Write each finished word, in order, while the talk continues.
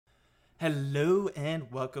Hello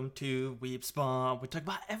and welcome to Weeb Spawn. We talk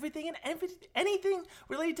about everything and anything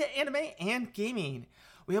related to anime and gaming.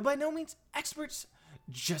 We are by no means experts,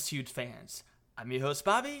 just huge fans. I'm your host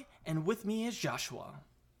Bobby, and with me is Joshua.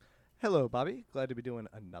 Hello, Bobby. Glad to be doing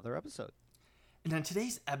another episode. And on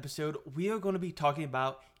today's episode, we are going to be talking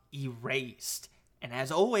about Erased. And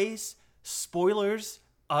as always, spoilers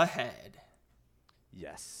ahead.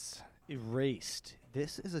 Yes, Erased.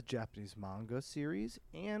 This is a Japanese manga series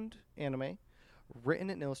and anime written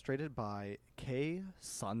and illustrated by Kei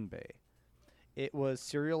Sanbei. It was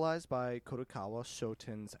serialized by Kodokawa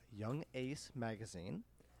Shoten's Young Ace magazine.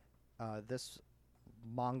 This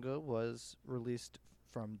manga was released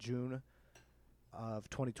from June of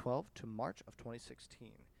 2012 to March of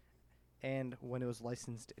 2016. And when it was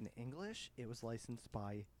licensed in English, it was licensed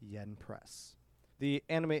by Yen Press. The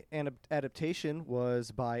anime adaptation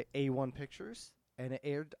was by A1 Pictures, and it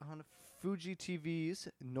aired on Fuji TV's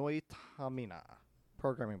Noitamina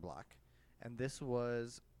programming block. And this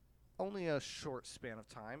was only a short span of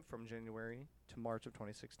time from January to March of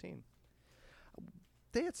 2016.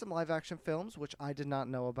 They had some live-action films, which I did not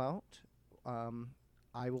know about.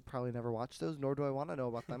 I will probably never watch those, nor do I want to know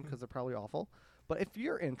about them because they're probably awful. But if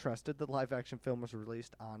you're interested, the live-action film was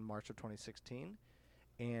released on March of 2016,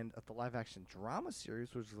 and the live-action drama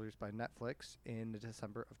series was released by Netflix in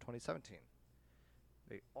December of 2017.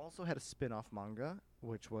 They also had a spin-off manga,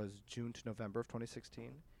 which was June to November of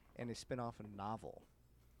 2016, and a spin-off novel.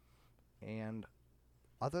 And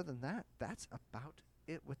other than that, that's about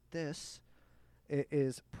it with this. It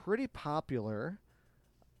is pretty popular.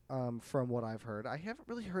 From what I've heard, I haven't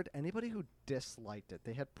really heard anybody who disliked it.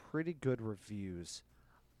 They had pretty good reviews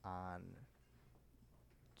on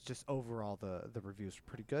just overall the reviews were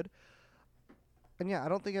pretty good. And yeah, I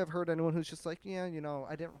don't think I've heard anyone who's just like, yeah,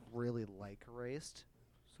 I didn't really like Erased.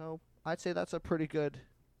 So I'd say that's a pretty good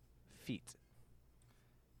feat.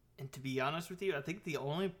 And to be honest with you, I think the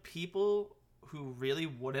only people who really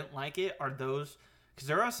wouldn't like it are those, because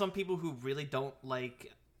there are some people who really don't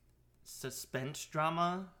like suspense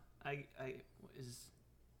drama. Is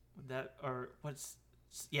that, or what's,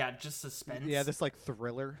 yeah, just suspense. Yeah, this like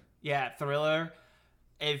thriller. Yeah, thriller.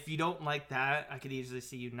 If you don't like that, I could easily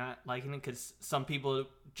see you not liking it, because some people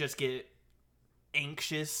just get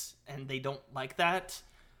anxious and they don't like that.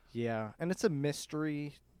 Yeah, and it's a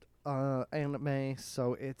mystery anime,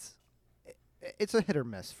 so it's a hit or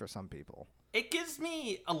miss for some people. It gives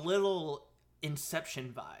me a little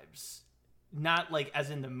Inception vibes. Not like as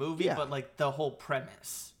in the movie, but like the whole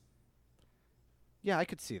premise. Yeah, I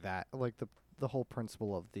could see that. Like the whole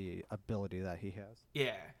principle of the ability that he has.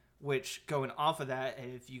 Yeah, which going off of that,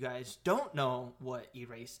 if you guys don't know what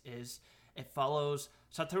Erase is, it follows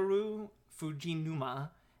Satoru Fujinuma,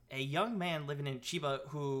 a young man living in Chiba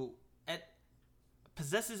who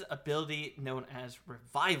possesses ability known as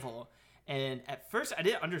Revival. And at first, I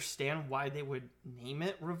didn't understand why they would name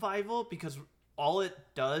it Revival, because all it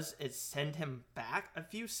does is send him back a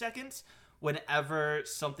few seconds whenever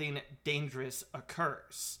something dangerous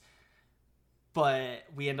occurs. But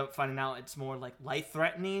we end up finding out it's more like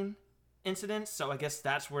life-threatening incidents, so I guess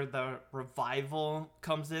that's where the Revival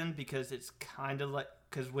comes in, because it's kind of like,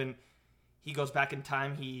 because when he goes back in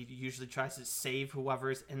time, he usually tries to save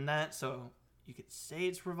whoever's in that, so you could say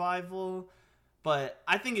it's Revival, but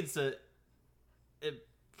I think it's a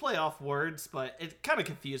play off words, but it kind of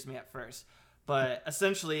confused me at first. But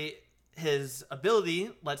essentially, his ability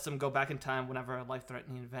lets him go back in time whenever a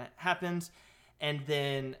life-threatening event happens. And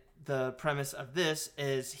then the premise of this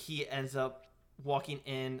is he ends up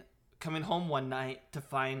coming home one night to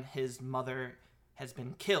find his mother has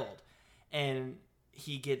been killed. And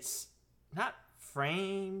he gets not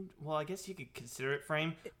framed. Well, I guess you could consider it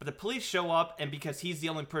framed. But the police show up, and because he's the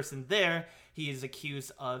only person there, he is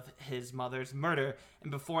accused of his mother's murder. And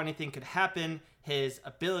before anything could happen, his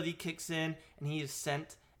ability kicks in, and he is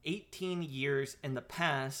sent 18 years in the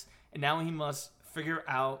past, and now he must figure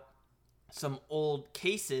out some old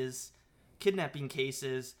cases, kidnapping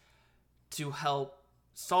cases, to help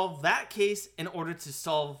solve that case in order to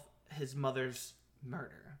solve his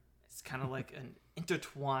murder. It's kind of like an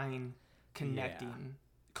intertwined, connecting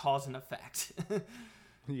cause and effect.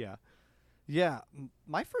 Yeah.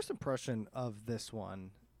 My first impression of this one,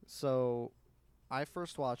 so I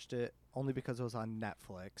first watched it only because it was on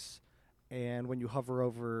Netflix. And when you hover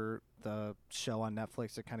over the show on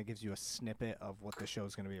Netflix, it kind of gives you a snippet of what the show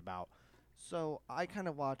is going to be about. So I kind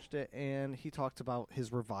of watched it, and he talked about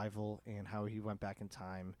his revival and how he went back in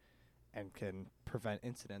time and can prevent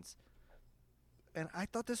incidents. And I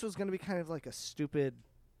thought this was going to be kind of like a stupid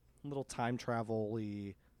little time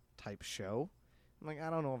travel-y type show. I'm like, I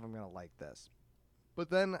don't know if I'm going to like this. But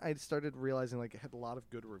then I started realizing like it had a lot of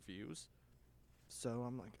good reviews. So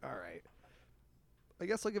I'm like, all right, I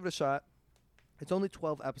guess I'll give it a shot. It's only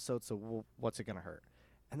 12 episodes, so what's it going to hurt?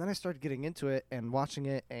 And then I started getting into it and watching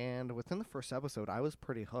it, and within the first episode, I was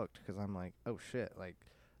pretty hooked because I'm like, oh shit, like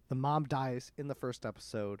the mom dies in the first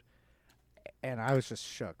episode, and I was just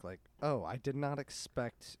shook. Like, oh, I did not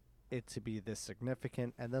expect it to be this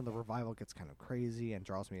significant. And then the revival gets kind of crazy and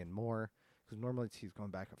draws me in more because normally he's going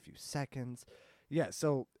back a few seconds. Yeah,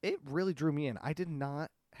 so it really drew me in. I did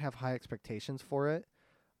not have high expectations for it,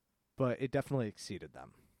 but it definitely exceeded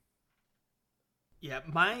them. Yeah,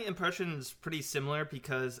 my impression is pretty similar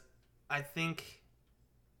because I think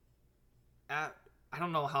I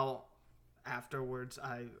don't know how afterwards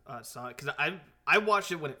I saw it because I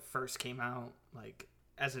watched it when it first came out, like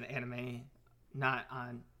as an anime, not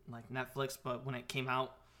on like Netflix, but when it came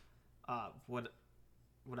out,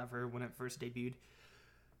 whatever when it first debuted.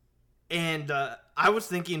 And I was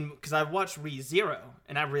thinking, because I watched ReZero,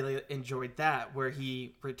 and I really enjoyed that, where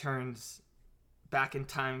he returns back in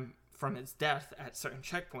time from his death at certain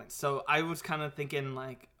checkpoints. So I was kind of thinking,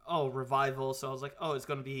 like, oh, revival. So I was like, oh, it's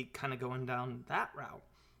going to be kind of going down that route.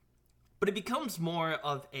 But it becomes more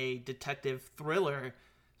of a detective thriller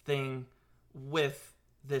thing with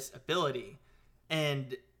this ability.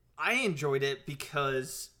 And I enjoyed it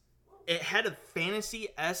because it had a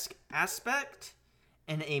fantasy-esque aspect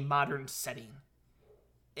in a modern setting,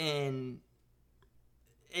 and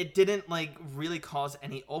it didn't like really cause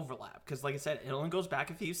any overlap because, like I said, it only goes back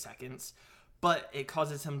a few seconds, but it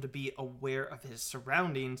causes him to be aware of his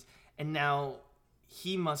surroundings, and now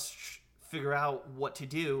he must figure out what to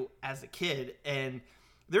do as a kid. And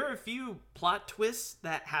there are a few plot twists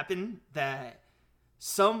that happen that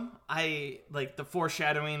some I like. The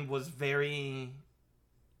foreshadowing was very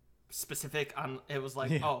specific on. It was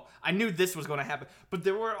like, oh, I knew this was going to happen, but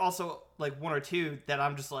there were also like one or two that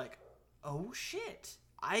I'm just like, oh shit,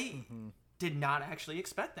 I did not actually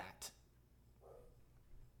expect that.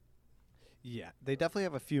 Yeah, they definitely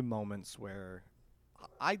have a few moments where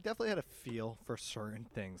I definitely had a feel for certain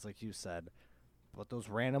things, like you said, but those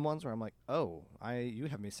random ones where I'm like, oh, you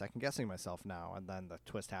have me second guessing myself now, and then the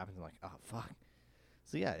twist happens, and I'm like, oh fuck.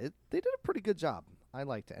 So yeah, they did a pretty good job. I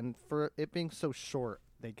liked it, and for it being so short,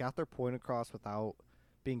 they got their point across without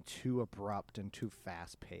being too abrupt and too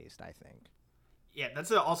fast-paced, I think. Yeah,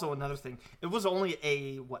 that's also another thing. It was only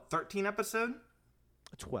a, 13 episode?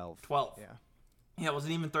 12. 12. Yeah. Yeah, it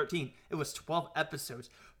wasn't even 13. It was 12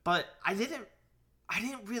 episodes. But I didn't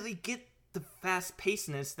really get the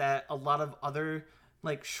fast-pacedness that a lot of other,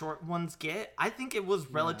 like, short ones get. I think it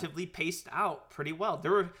was relatively paced out pretty well.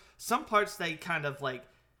 There were some parts that kind of, like,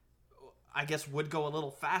 I guess would go a little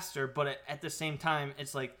faster, but at the same time,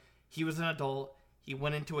 it's like he was an adult, he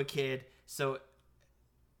went into a kid, so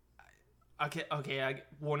okay,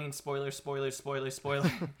 warning, spoiler.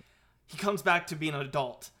 He comes back to being an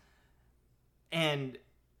adult, and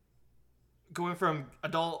going from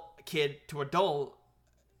adult kid to adult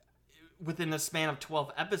within the span of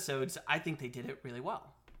 12 episodes, I think they did it really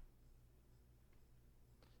well.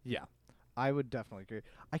 Yeah. I would definitely agree.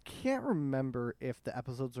 I can't remember if the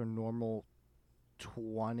episodes are normal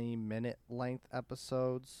 20-minute length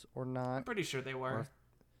episodes or not. I'm pretty sure they were.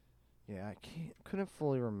 Yeah, I couldn't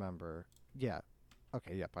fully remember. Yeah.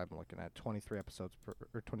 Okay, yep, I'm looking at 23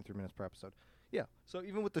 minutes per episode. Yeah. So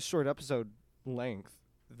even with the short episode length,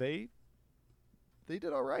 they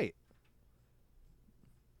did all right.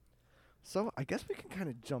 So I guess we can kind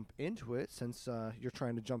of jump into it since you're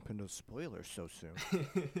trying to jump into spoilers so soon.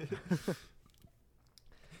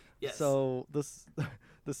 Yes. So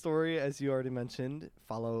the story, as you already mentioned,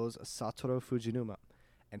 follows Satoru Fujinuma,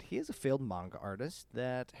 and he is a failed manga artist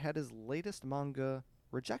that had his latest manga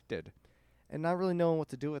rejected. And not really knowing what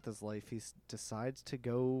to do with his life, he decides to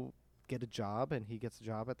go get a job, and he gets a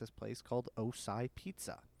job at this place called Osai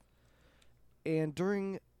Pizza. And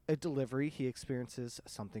during a delivery, he experiences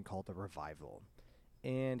something called a revival.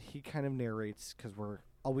 And he kind of narrates, because we're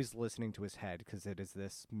always listening to his head, because it is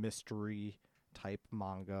this mystery type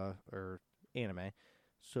manga or anime.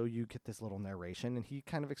 So you get this little narration, and he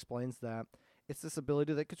kind of explains that it's this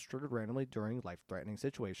ability that gets triggered randomly during life-threatening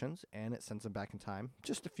situations, and it sends him back in time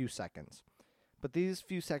just a few seconds. But these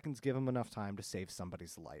few seconds give him enough time to save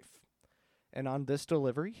somebody's life. And on this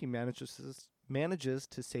delivery, he manages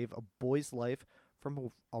to save a boy's life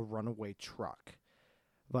from a runaway truck.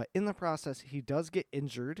 But in the process, he does get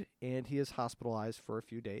injured, and he is hospitalized for a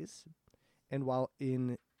few days. And while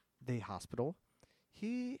in the hospital,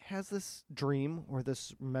 he has this dream or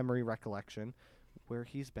this memory recollection where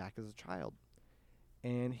he's back as a child.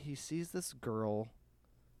 And he sees this girl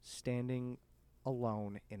standing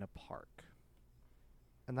alone in a park.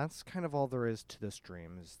 And that's kind of all there is to this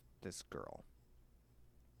dream, is this girl.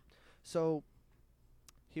 So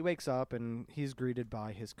he wakes up and he's greeted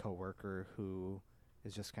by his coworker who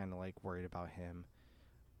is just kind of like worried about him.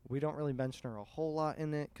 We don't really mention her a whole lot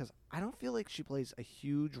in it because I don't feel like she plays a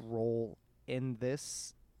huge role in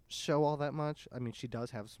this show all that much. I mean, she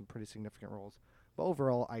does have some pretty significant roles, but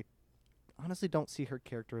overall, I honestly don't see her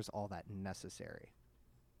character as all that necessary.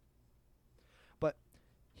 But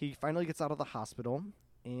he finally gets out of the hospital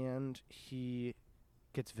and he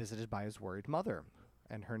gets visited by his worried mother,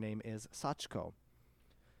 and her name is Sachiko.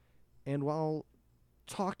 And while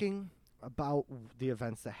talking about the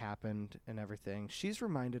events that happened and everything, she's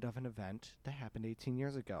reminded of an event that happened 18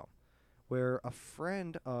 years ago, where a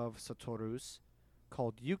friend of Satoru's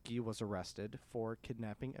called Yuki was arrested for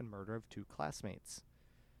kidnapping and murder of 2 classmates.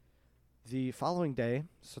 The following day,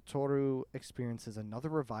 Satoru experiences another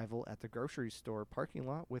revival at the grocery store parking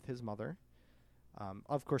lot with his mother.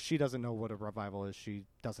 Of course, she doesn't know what a revival is. She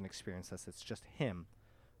doesn't experience this. It's just him.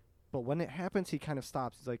 But when it happens, he kind of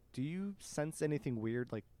stops. He's like, do you sense anything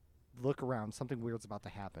weird? Like, look around. Something weird's about to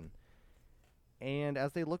happen. And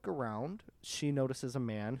as they look around, she notices a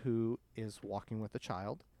man who is walking with a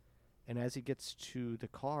child. And as he gets to the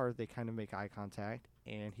car, they kind of make eye contact,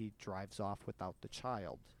 and he drives off without the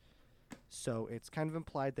child. So it's kind of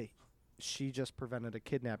implied that she just prevented a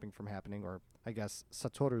kidnapping from happening, or I guess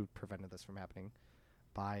Satoru prevented this from happening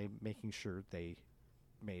by making sure they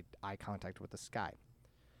made eye contact with the sky.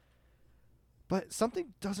 But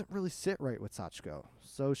something doesn't really sit right with Sachiko.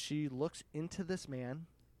 So she looks into this man,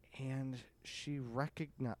 and she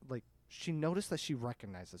noticed that she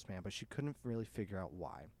recognized this man, but she couldn't really figure out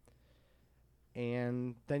why.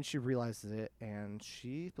 And then she realizes it, and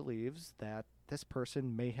she believes that this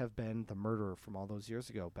person may have been the murderer from all those years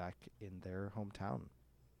ago back in their hometown.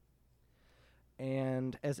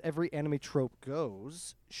 And as every anime trope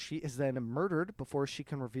goes, she is then murdered before she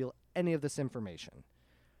can reveal any of this information.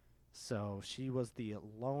 So she was the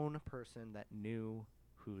lone person that knew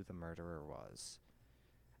who the murderer was.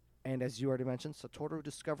 And as you already mentioned, Satoru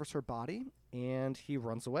discovers her body, and he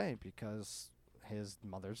runs away because his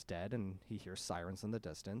mother's dead, and he hears sirens in the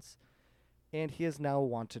distance. And he is now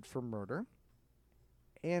wanted for murder.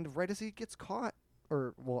 And right as he gets caught,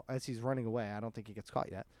 as he's running away, I don't think he gets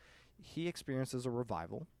caught yet, he experiences a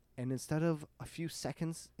revival. And instead of a few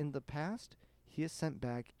seconds in the past, he is sent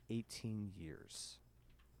back 18 years.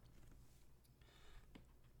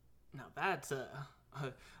 Now that's a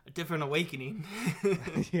different awakening.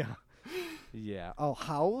 Yeah. Yeah. Oh,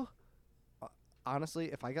 how?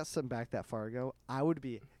 Honestly, if I got sent back that far ago, I would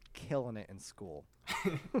be killing it in school.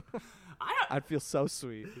 I'd feel so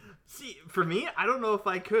sweet. See, for me, I don't know if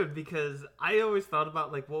I could, because I always thought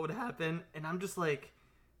about like what would happen, and I'm just like,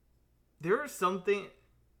 there are something,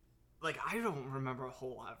 like, I don't remember a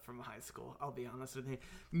whole lot from high school, I'll be honest with you.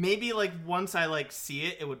 Maybe like once I like see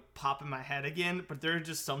it, it would pop in my head again, but there are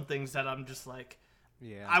just some things that I'm just like,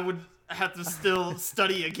 yeah, I would have to still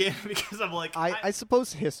study again, because I'm like, I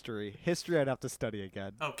suppose history I'd have to study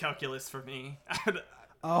again. Oh, calculus for me.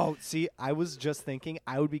 Oh, see, I was just thinking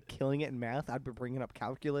I would be killing it in math. I'd be bringing up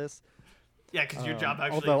calculus. Yeah, because your job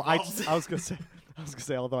actually although involves I was gonna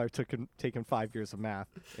say although I've taken 5 years of math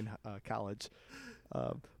in college,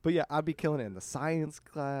 but yeah, I'd be killing it in the science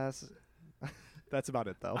class. That's about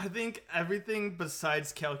it, though. I think everything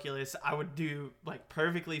besides calculus I would do like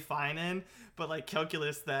perfectly fine in, but like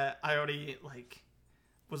calculus that I already like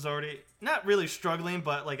was already not really struggling,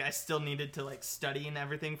 but like I still needed to like study and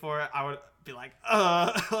everything for it, I would be like,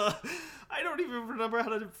 I don't even remember how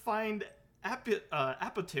to find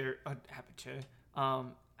amplitude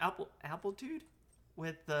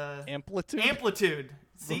with the amplitude.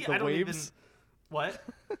 See, the I don't waves? even what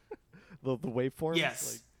the waveforms.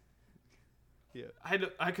 Yes. Yeah.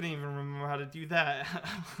 I couldn't even remember how to do that.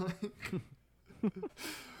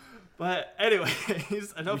 But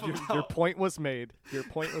anyways, enough about... Your point was made.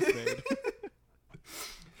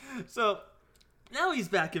 So now he's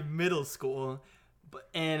back in middle school,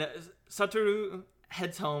 and Satoru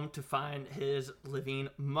heads home to find his living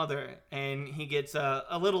mother, and he gets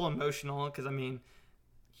a little emotional because, I mean,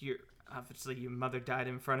 obviously your mother died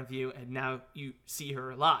in front of you, and now you see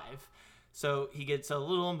her alive. So he gets a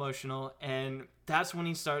little emotional, and that's when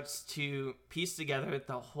he starts to piece together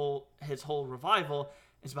his whole revival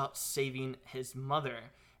is about saving his mother.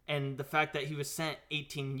 And the fact that he was sent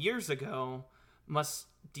 18 years ago must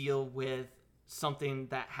deal with something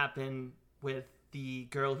that happened with the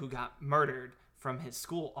girl who got murdered from his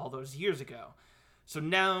school all those years ago. So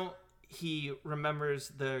now he remembers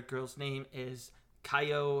the girl's name is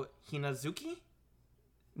Kayo Hinazuki.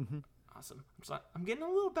 Mm-hmm. Awesome. I'm getting a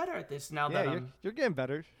little better at this now you're getting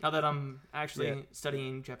better. Now that I'm actually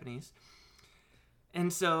studying Japanese.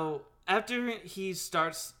 And so after he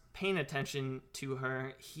starts paying attention to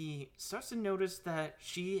her, he starts to notice that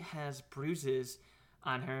she has bruises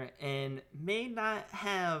on her and may not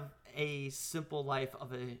have a simple life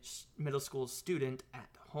of a middle school student at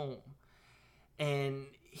home. And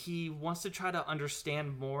he wants to try to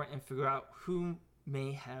understand more and figure out who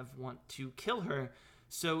may have want to kill her.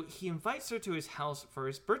 So he invites her to his house for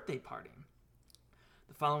his birthday party.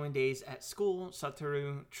 The following days at school,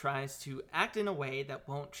 Satoru tries to act in a way that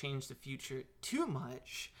won't change the future too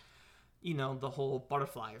much. You know, the whole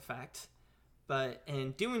butterfly effect. But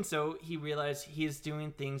in doing so, he realized he is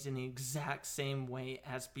doing things in the exact same way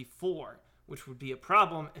as before, which would be a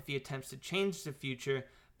problem if he attempts to change the future,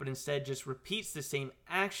 but instead just repeats the same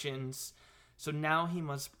actions. So now he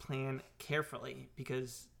must plan carefully,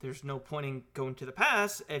 because there's no point in going to the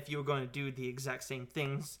past if you were going to do the exact same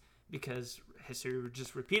things, because history would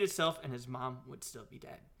just repeat itself and his mom would still be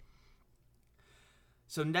dead.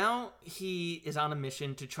 So now he is on a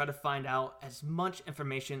mission to try to find out as much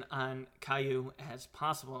information on Caillou as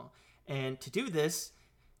possible. And to do this,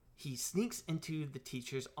 he sneaks into the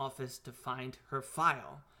teacher's office to find her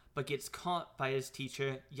file, but gets caught by his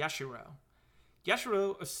teacher, Yashiro.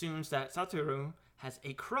 Yashiro assumes that Satoru has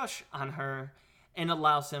a crush on her and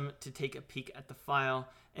allows him to take a peek at the file,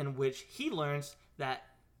 in which he learns that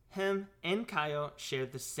him and Caillou share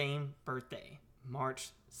the same birthday, March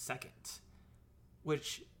 2nd.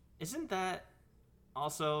 Which, isn't that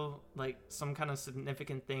also, like, some kind of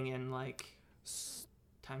significant thing in, like,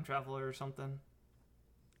 time travel or something?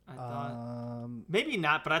 I thought. Maybe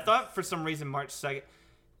not, but I thought for some reason March 2nd.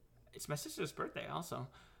 It's my sister's birthday also.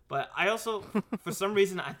 But I also, for some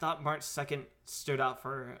reason, I thought March 2nd stood out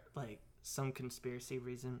for, like, some conspiracy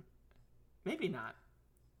reason. Maybe not.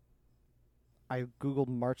 I Googled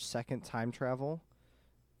March 2nd time travel,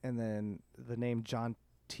 and then the name John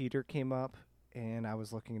Teeter came up, and I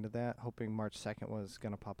was looking into that, hoping March 2nd was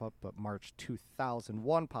going to pop up, but March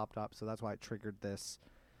 2001 popped up, so that's why it triggered this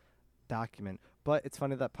document. But it's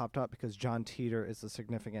funny that popped up because John Teeter is a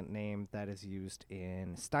significant name that is used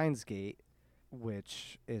in Steins Gate,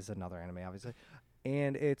 which is another anime, obviously.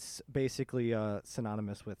 And it's basically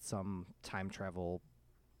synonymous with some time travel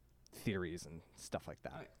theories and stuff like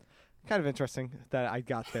that. Kind of interesting that I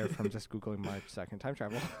got there from just Googling March 2nd time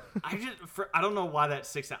travel. I don't know why that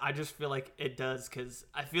sticks out. I just feel like it does, because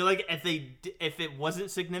I feel like if it wasn't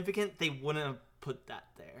significant, they wouldn't have put that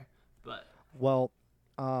there. But well,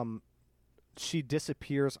 she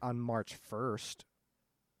disappears on March 1st,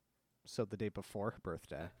 so the day before her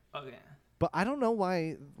birthday. Okay. But I don't know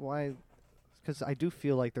why, because I do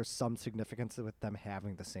feel like there's some significance with them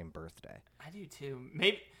having the same birthday. I do too.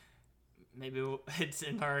 Maybe it's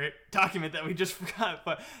in our document that we just forgot.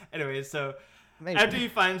 But anyway, so after he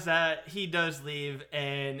finds that, he does leave,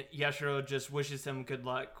 and Yashiro just wishes him good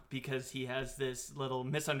luck because he has this little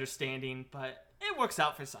misunderstanding, but it works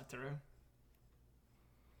out for Satoru.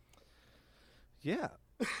 Yeah.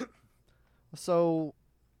 So,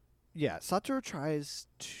 yeah, Satoru tries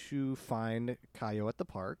to find Caillou at the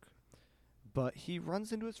park, but he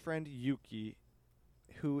runs into his friend Yuki,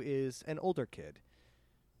 who is an older kid.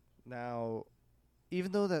 Now,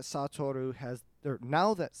 even though that Satoru has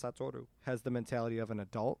the mentality of an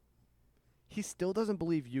adult, he still doesn't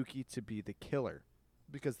believe Yuki to be the killer,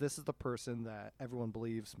 because this is the person that everyone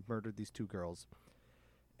believes murdered these two girls.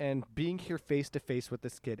 And being here face to face with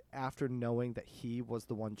this kid after knowing that he was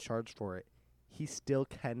the one charged for it, he still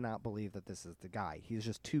cannot believe that this is the guy. He's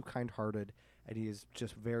just too kind-hearted, and he is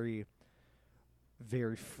just very,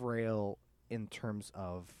 very frail in terms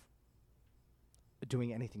of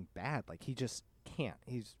doing anything bad. Like, he just can't.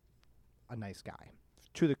 He's a nice guy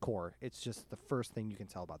to the core. It's just the first thing you can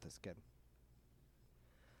tell about this kid.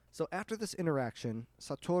 So after this interaction,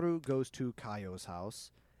 Satoru goes to Caillou's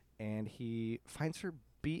house, and he finds her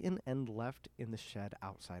beaten and left in the shed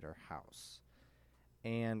outside her house.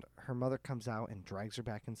 And her mother comes out and drags her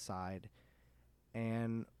back inside,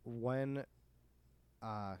 and when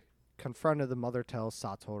confronted, the mother tells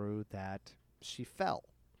Satoru that she fell,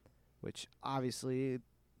 which obviously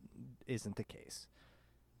isn't the case.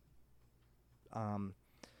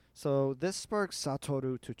 So this sparks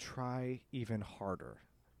Satoru to try even harder,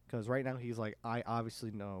 because right now he's like, I obviously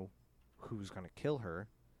know who's going to kill her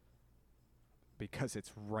because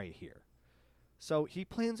it's right here. So he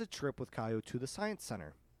plans a trip with Caillou to the science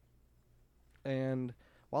center. And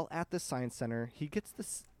while at the science center, he gets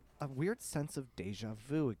a weird sense of deja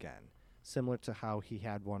vu again, similar to how he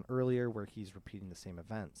had one earlier where he's repeating the same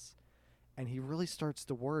events. And he really starts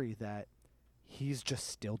to worry that he's just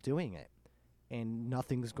still doing it. and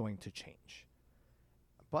nothing's going to change.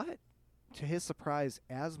 But to his surprise,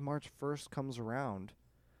 as March 1st comes around,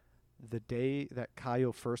 the day that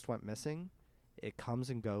Kayo first went missing, it comes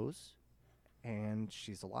and goes, and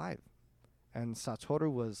she's alive. And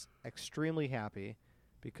Satoru was extremely happy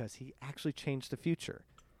because he actually changed the future.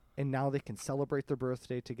 And now they can celebrate their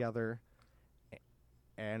birthday together.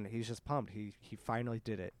 And he's just pumped. He finally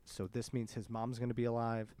did it. So this means his mom's going to be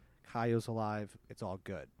alive. Kayo's alive. It's all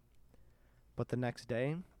good. But the next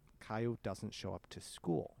day, Kayo doesn't show up to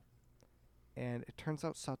school. And it turns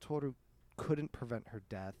out Satoru couldn't prevent her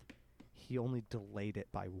death. He only delayed it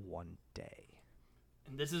by 1 day.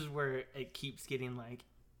 And this is where it keeps getting, like,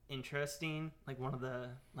 interesting. Like, one of the,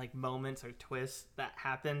 like, moments or twists that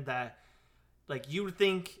happen that, like, you would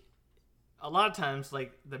think a lot of times,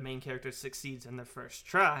 like, the main character succeeds in the first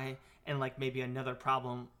try and, like, maybe another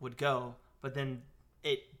problem would go. But then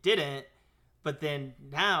it didn't. But then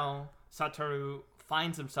now Satoru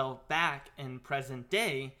finds himself back in present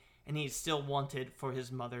day, and he's still wanted for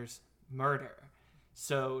his mother's murder.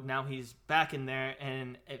 So now he's back in there,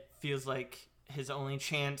 and it feels like his only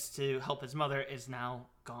chance to help his mother is now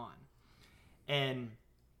gone. And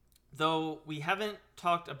though we haven't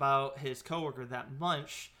talked about his coworker that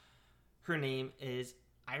much, her name is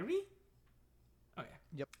Irie? Okay.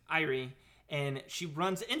 Yep. Irie. And she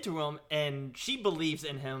runs into him, and she believes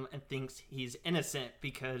in him and thinks he's innocent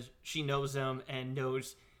because she knows him and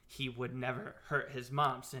knows he would never hurt his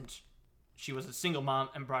mom since she was a single mom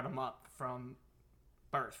and brought him up from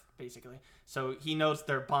birth, basically. So he knows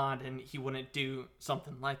their bond and he wouldn't do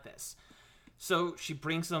something like this. So she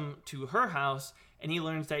brings him to her house, and he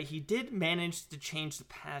learns that he did manage to change the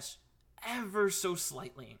past ever so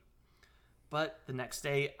slightly. But the next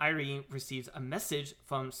day, Irie receives a message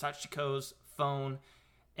from Sachiko's phone,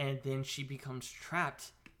 and then she becomes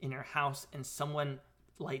trapped in her house, and someone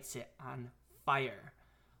lights it on fire.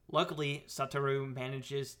 Luckily, Satoru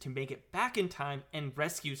manages to make it back in time and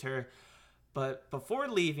rescues her, but before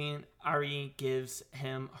leaving, Irie gives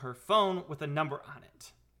him her phone with a number on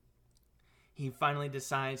it. He finally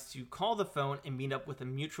decides to call the phone and meet up with a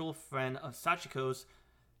mutual friend of Sachiko's,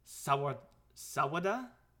 Sawada?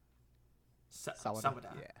 Sawada.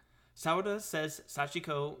 Yeah. Sawada says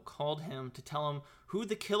Sachiko called him to tell him who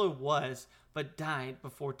the killer was, but died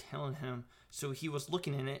before telling him, so he was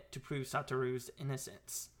looking in it to prove Satoru's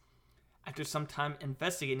innocence. After some time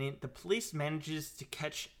investigating, the police manages to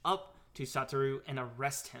catch up to Satoru and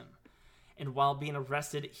arrest him. And while being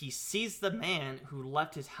arrested, he sees the man who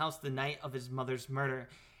left his house the night of his mother's murder,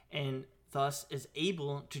 and thus is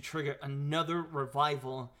able to trigger another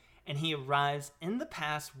revival, and he arrives in the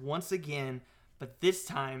past once again, but this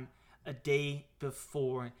time a day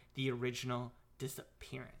before the original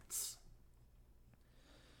disappearance.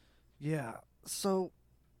 Yeah, so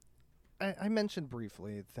I mentioned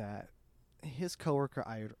briefly that his coworker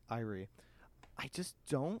Irie, I just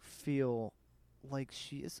don't feel like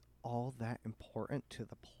she is all that important to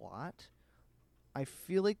the plot. I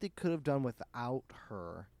feel like they could have done without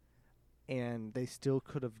her, and they still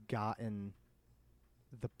could have gotten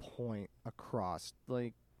the point across.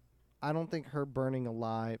 Like, I don't think her burning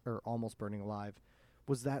alive, or almost burning alive,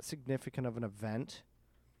 was that significant of an event.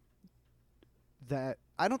 That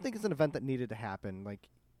I don't think it's an event that needed to happen. Like,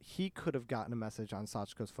 he could have gotten a message on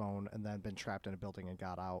Sachiko's phone and then been trapped in a building and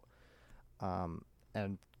got out,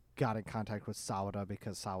 and got in contact with Sawada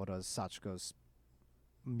because Sawada is Sachiko's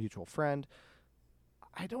mutual friend.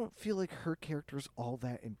 I don't feel like her character is all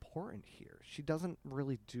that important here. She doesn't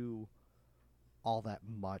really do all that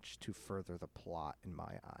much to further the plot in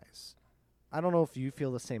my eyes. I don't know if you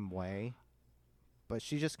feel the same way, but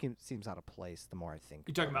she just seems out of place the more I think.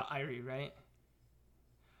 You're talking about Irie, right?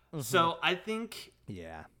 Mm-hmm. So I think...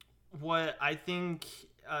 Yeah. What I think...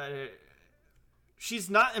 she's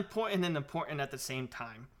not important and important at the same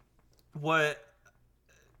time. What...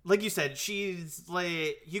 Like you said, she's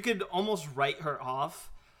like... You could almost write her off,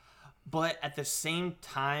 but at the same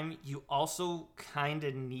time, you also kind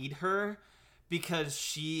of need her because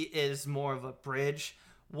she is more of a bridge.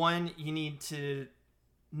 One, you need to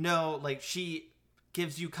know, like, she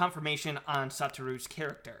gives you confirmation on Satoru's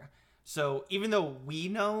character. So even though we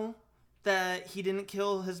know that he didn't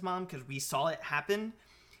kill his mom because we saw it happen,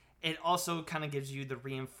 it also kind of gives you the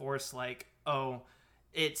reinforced, like, oh,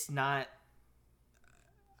 it's not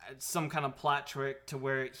some kind of plot trick to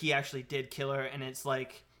where he actually did kill her, and it's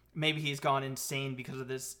like maybe he's gone insane because of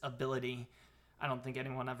this ability. I don't think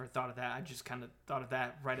anyone ever thought of that. I just kind of thought of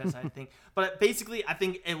that right as I think. But basically, I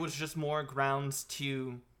think it was just more grounds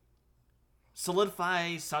to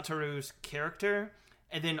solidify Satoru's character,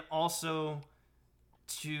 and then also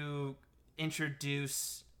to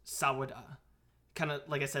introduce Sawada. kind of,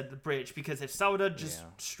 like I said, the bridge. Because if Sawada just Yeah.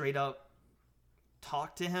 straight up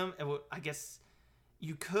talked to him, I guess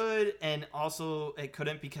you could, and also it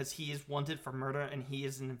couldn't because he is wanted for murder and he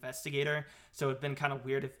is an investigator. So it'd been kind of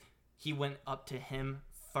weird if he went up to him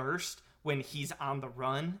first when he's on the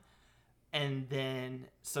run. And then,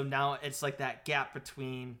 so now it's like that gap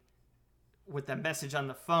between with that message on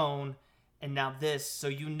the phone and now this. So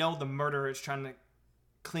you know the murderer is trying to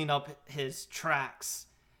clean up his tracks.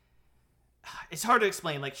 It's hard to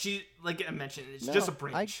explain. Like I mentioned, it's just a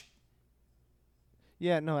bridge.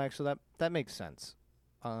 Yeah, no, actually, that makes sense.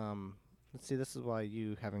 Let's see, this is why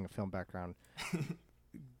you having a film background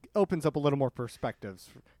opens up a little more perspectives.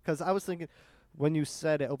 Because I was thinking, when you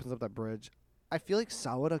said it opens up that bridge, I feel like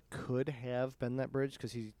Sawada could have been that bridge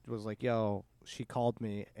because he was like, yo, she called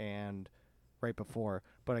me and right before.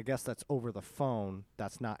 But I guess that's over the phone.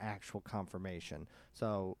 That's not actual confirmation.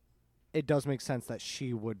 So it does make sense that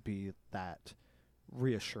she would be that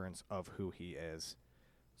reassurance of who he is.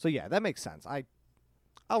 So yeah, that makes sense.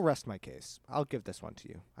 I'll rest my case. I'll give this one to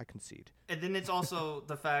you. I concede. And then it's also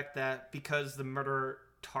the fact that because the murderer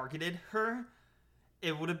targeted her,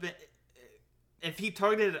 it would have been... If he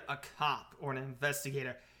targeted a cop or an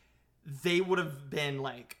investigator, they would have been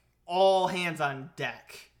like all hands on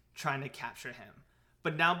deck trying to capture him.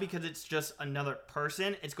 But now because it's just another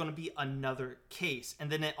person, it's going to be another case. And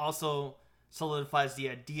then it also solidifies the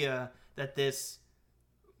idea that this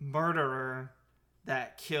murderer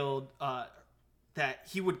that killed... that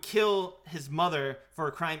he would kill his mother for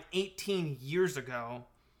a crime 18 years ago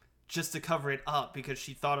just to cover it up because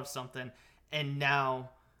she thought of something. And now...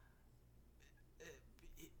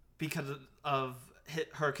 because of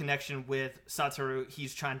her connection with Satoru,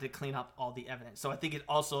 he's trying to clean up all the evidence. So I think it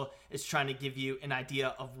also is trying to give you an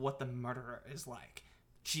idea of what the murderer is like.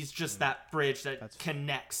 She's just that bridge that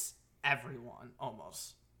connects everyone,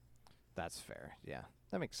 almost. That's fair. Yeah,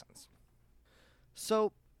 that makes sense.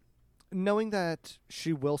 So, knowing that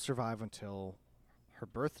she will survive until her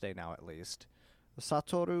birthday now, at least,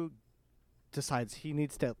 Satoru decides he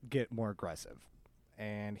needs to get more aggressive.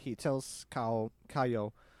 And he tells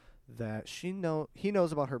Kayo that he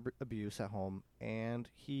knows about her abuse at home, and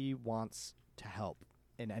he wants to help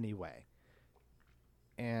in any way.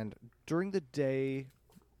 And during the day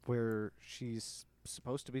where she's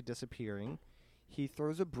supposed to be disappearing, he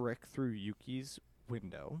throws a brick through Yuki's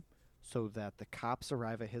window so that the cops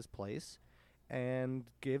arrive at his place and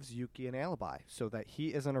gives Yuki an alibi so that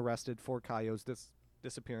he isn't arrested for Kayo's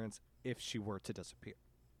disappearance if she were to disappear.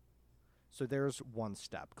 So there's one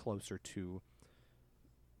step closer to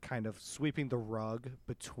kind of sweeping the rug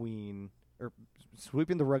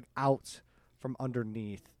out from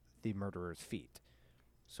underneath the murderer's feet.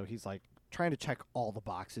 So he's like trying to check all the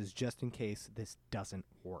boxes just in case this doesn't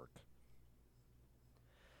work.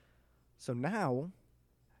 So now,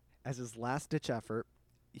 as his last ditch effort,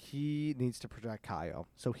 he needs to protect Kayo.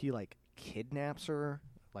 So he like kidnaps her,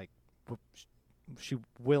 like she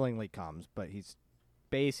willingly comes, but he's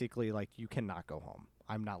basically like, you cannot go home.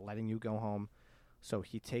 I'm not letting you go home. So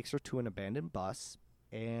he takes her to an abandoned bus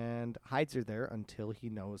and hides her there until he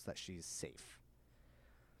knows that she's safe.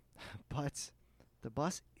 But the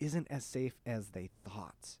bus isn't as safe as they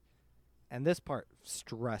thought. And this part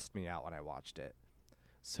stressed me out when I watched it.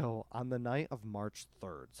 So on the night of March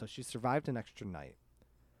 3rd, so she survived an extra night,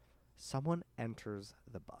 someone enters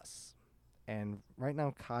the bus. And right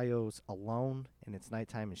now Kayo's alone and it's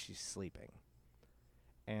nighttime and she's sleeping.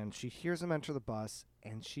 And she hears him enter the bus,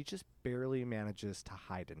 and she just barely manages to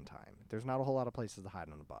hide in time. There's not a whole lot of places to hide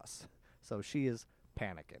on the bus. So she is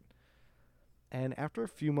panicking. And after a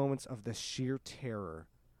few moments of this sheer terror,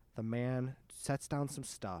 the man sets down some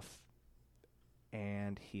stuff,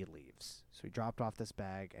 and he leaves. So he dropped off this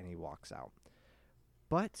bag, and he walks out.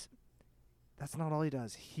 But that's not all he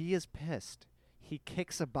does. He is pissed. He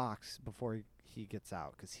kicks a box before he gets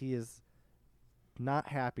out, because he is not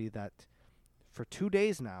happy that... For 2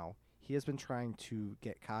 days now, he has been trying to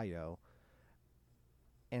get Kayo,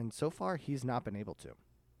 and so far he's not been able to.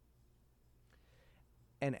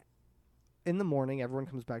 And in the morning, everyone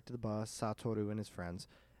comes back to the bus, Satoru and his friends,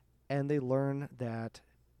 and they learn that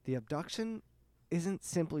the abduction isn't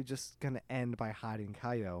simply just going to end by hiding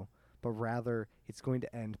Kayo, but rather it's going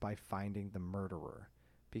to end by finding the murderer,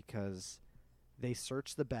 because they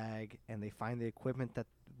search the bag and they find the equipment that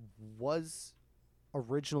was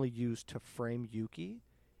originally used to frame Yuki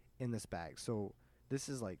in this bag. So this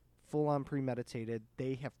is like full-on premeditated.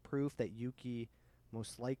 They have proof that Yuki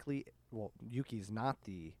most likely... Well, Yuki's not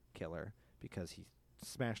the killer because he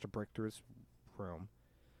smashed a brick through his room.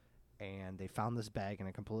 And they found this bag in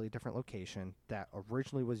a completely different location that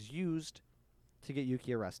originally was used to get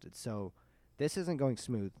Yuki arrested. So this isn't going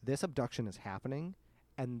smooth. This abduction is happening,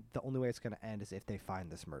 and the only way it's going to end is if they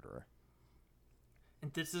find this murderer.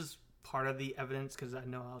 And this is part of the evidence, because I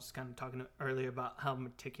know I was kind of talking earlier about how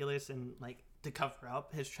meticulous and like to cover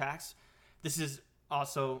up his tracks. This is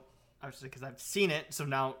also, obviously, because I've seen it, so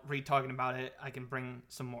now re-talking about it, I can bring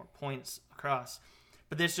some more points across.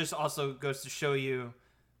 But this just also goes to show you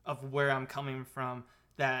of where I'm coming from,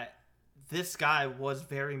 that this guy was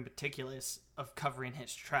very meticulous of covering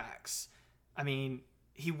his tracks. I mean,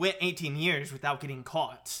 he went 18 years without getting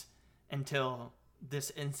caught until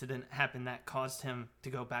this incident happened that caused him to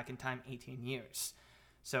go back in time 18 years.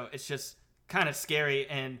 So it's just kind of scary.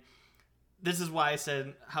 And this is why I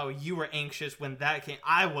said how you were anxious when that came.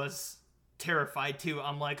 I was terrified too.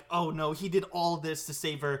 I'm like, oh no, he did all this to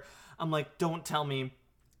save her. I'm like, don't tell me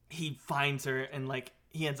he finds her and like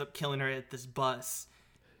he ends up killing her at this bus.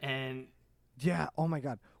 And yeah, oh my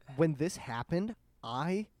God. When this happened,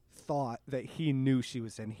 I thought that he knew she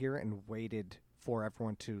was in here and waited for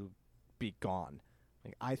everyone to be gone.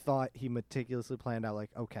 Like, I thought he meticulously planned out, like,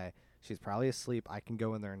 okay, she's probably asleep. I can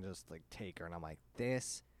go in there and just, like, take her. And I'm like,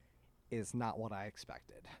 this is not what I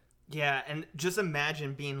expected. Yeah, and just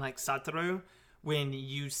imagine being like Satoru when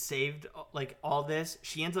you saved, like, all this.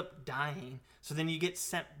 She ends up dying. So then you get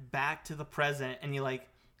sent back to the present and you're like,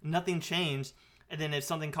 nothing changed. And then if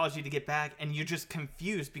something caused you to get back and you're just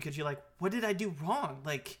confused because you're like, what did I do wrong?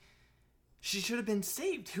 Like, she should have been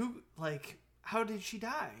saved. Who, like, how did she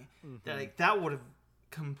die? Like, that would have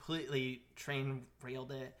completely train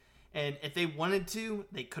railed it. And if they wanted to,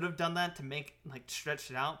 they could have done that to make, like, stretch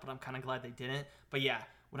it out, but I'm kind of glad they didn't. But yeah,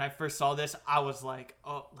 when I first saw this, I was like,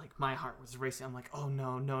 oh, like, my heart was racing. I'm like, oh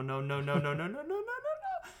no, no, no, no, no, no, no, no, no, no,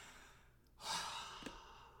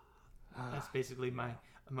 no. That's basically my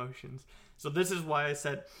emotions. So this is why I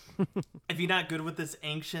said, if you're not good with this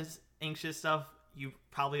anxious stuff, you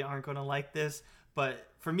probably aren't going to like this. But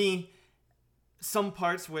for me, some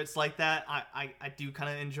parts where it's like that, I do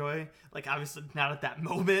kind of enjoy. Like, obviously not at that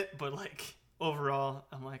moment, but like overall,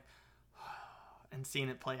 I'm like, and seeing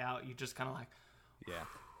it play out, you just kind of like,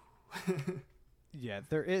 yeah. Yeah,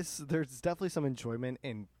 there's definitely some enjoyment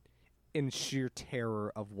in sheer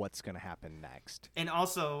terror of what's going to happen next. And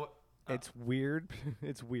also, it's weird.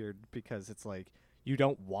 It's weird because it's like you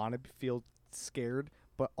don't want to feel scared,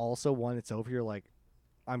 but also when it's over, you're like,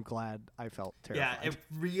 I'm glad I felt terrified. Yeah, it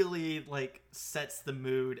really like sets the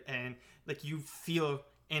mood, and like you feel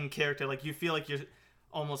in character, like you feel like you're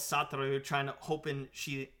almost Satoru hoping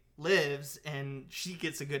she lives and she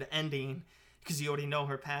gets a good ending because you already know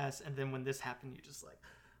her past. And then when this happened, you're just like,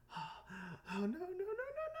 oh no, no, no,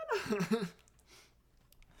 no, no,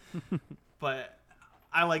 no. But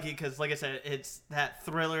I like it because, like I said, it's that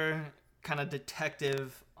thriller kind of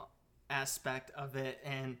detective aspect of it,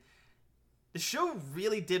 and the show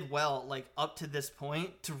really did well, like, up to this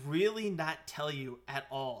point, to really not tell you at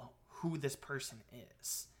all who this person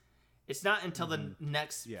is. It's not until the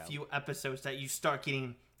next few episodes that you start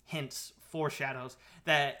getting hints, foreshadows,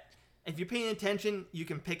 that if you're paying attention, you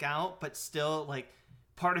can pick out, but still, like,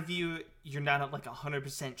 part of you're not, like,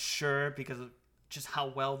 100% sure because of just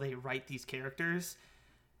how well they write these characters.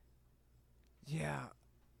 Yeah,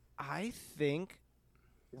 I think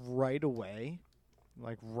right away,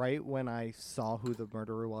 like right when I saw who the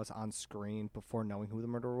murderer was on screen before knowing who the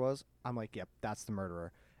murderer was, I'm like, yep, that's the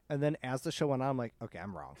murderer. And then as the show went on, I'm like, okay,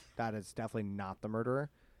 I'm wrong. That is definitely not the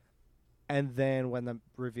murderer. And then when the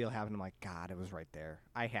reveal happened, I'm like, God, it was right there.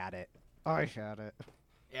 I had it.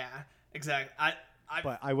 Yeah, exactly.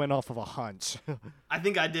 But I went off of a hunch. I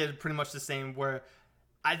think I did pretty much the same, where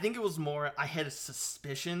I think it was more, I had a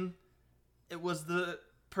suspicion it was the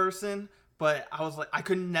person, but I was like, I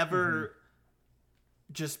could never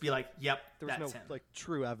just be like, yep, there was that's no him. like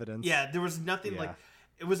true evidence. Yeah, there was nothing like,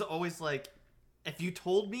 it was always like, if you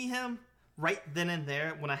told me him right then and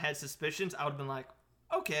there when I had suspicions, I would have been like,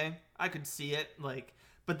 okay, I could see it. Like,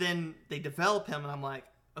 but then they develop him and I'm like,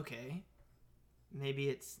 okay, maybe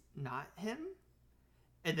it's not him.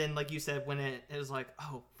 And then, like you said, when it was like,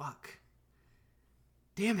 oh, fuck.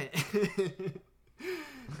 Damn it.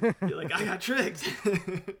 You're like, I got tricked.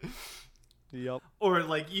 Yep. Or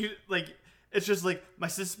like it's just like my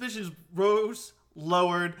suspicions rose,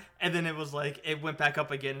 lowered, and then it was like it went back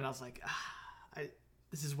up again, and I was like,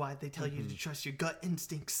 this is why they tell you to trust your gut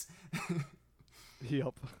instincts.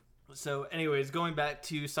 Yep. So, anyways, going back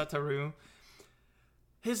to Satoru,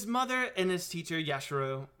 his mother and his teacher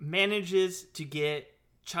Yashiro manages to get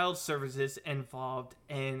child services involved,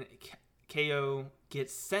 and Keo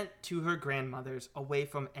gets sent to her grandmother's away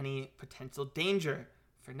from any potential danger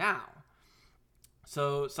for now.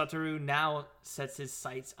 So Satoru now sets his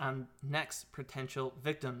sights on next potential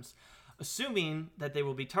victims, assuming that they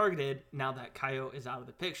will be targeted now that Kaio is out of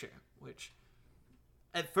the picture, which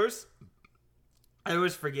at first I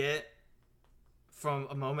always forget from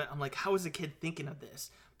a moment. I'm like, how is a kid thinking of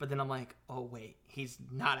this? But then I'm like, oh, wait, he's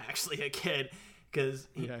not actually a kid because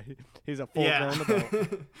he's a full-grown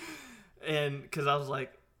adult. And because I was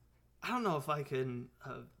like, I don't know if I could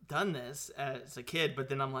have done this as a kid, but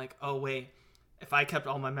then I'm like, oh, wait, if I kept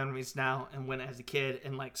all my memories now and went as a kid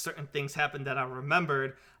and like certain things happened that I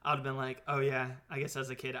remembered, I would have been like, oh yeah, I guess as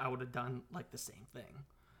a kid I would have done like the same thing.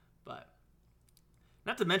 But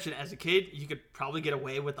not to mention, as a kid, you could probably get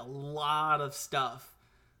away with a lot of stuff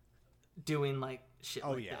doing like shit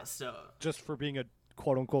this. So just for being a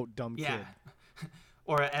quote-unquote dumb kid.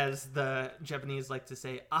 Or as the Japanese like to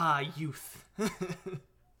say, youth.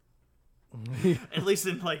 At least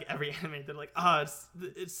in like every anime, they're like,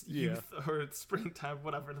 it's youth or it's springtime,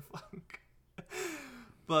 whatever the fuck.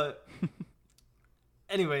 But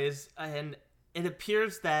anyways, and it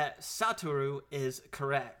appears that Satoru is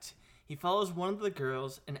correct. He follows one of the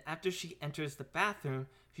girls, and after she enters the bathroom,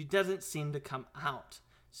 she doesn't seem to come out.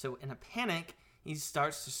 So in a panic, he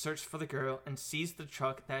starts to search for the girl and sees the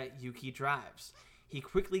truck that Yuki drives. He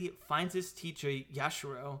quickly finds his teacher,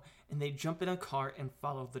 Yashiro, and they jump in a car and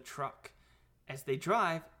follow the truck. As they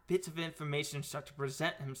drive, bits of information start to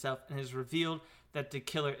present himself, and it is revealed that the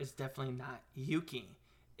killer is definitely not Yuki.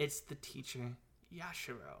 It's the teacher,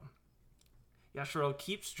 Yashiro. Yashiro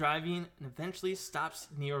keeps driving and eventually stops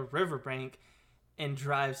near a riverbank and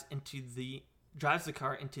drives the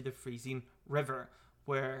car into the freezing river,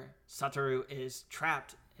 where Satoru is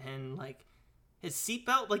trapped and like his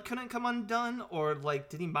seatbelt like couldn't come undone, or like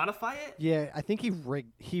did he modify it? Yeah, I think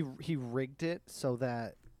he rigged it so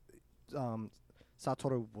that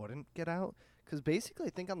Satoru wouldn't get out. Because basically, I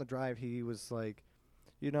think on the drive he was like,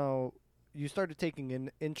 you started taking an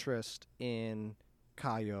interest in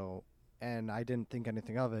Kaio, and I didn't think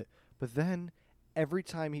anything of it. But then every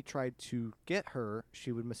time he tried to get her,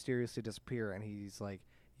 she would mysteriously disappear, and he's like,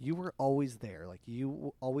 you were always there. Like,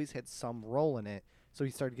 you always had some role in it. So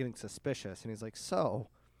he started getting suspicious, and he's like, so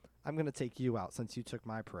I'm going to take you out since you took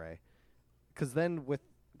my prey. Because then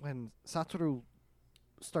when Satoru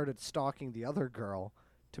started stalking the other girl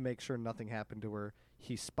to make sure nothing happened to her,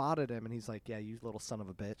 he spotted him, and he's like, yeah, you little son of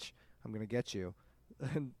a bitch, I'm going to get you.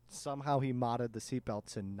 And somehow he modded the seatbelt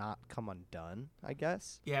to not come undone, I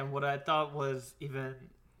guess. Yeah, and what I thought was even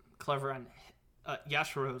clever on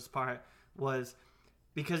Yashiro's part was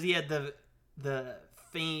because he had the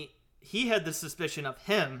faint, he had the suspicion of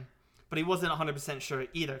him, but he wasn't 100% sure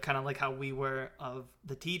either, kind of like how we were of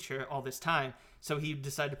the teacher all this time. So he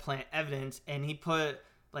decided to plant evidence, and he put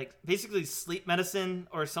like basically sleep medicine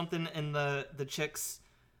or something in the chick's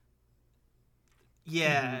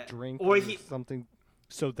drink or something.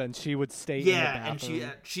 So then she would stay in the bathroom.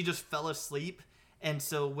 And she just fell asleep. And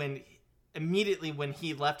so immediately when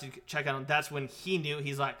he left to check on him, that's when he knew.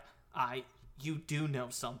 He's like, you do know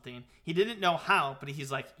something. He didn't know how, but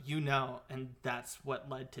he's like, and that's what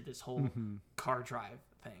led to this whole car drive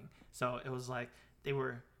thing. So it was like they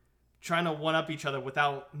were trying to one-up each other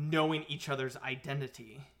without knowing each other's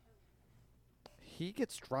identity. He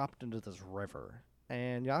gets dropped into this river,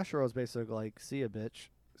 and Yashiro's basically like, see ya, bitch.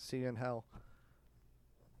 See you in hell.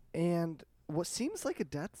 And what seems like a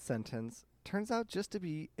death sentence turns out just to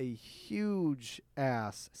be a huge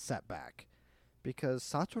ass setback, because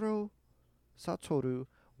Satoru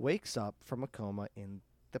wakes up from a coma in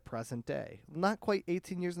the present day. Not quite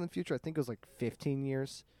 18 years in the future. I think it was like 15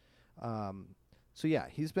 years. So yeah,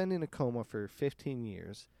 he's been in a coma for 15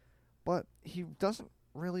 years, but he doesn't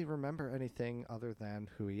really remember anything other than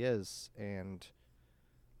who he is, and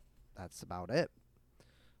that's about it.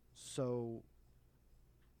 So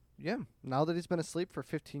yeah, now that he's been asleep for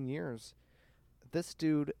 15 years, this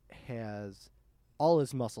dude all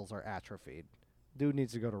his muscles are atrophied. Dude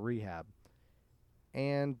needs to go to rehab.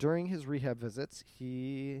 And during his rehab visits,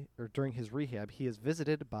 he is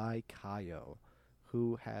visited by Kaio,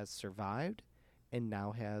 who has survived and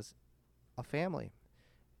now has a family.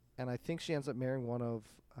 And I think she ends up marrying one of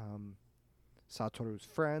Satoru's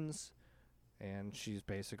friends, and she's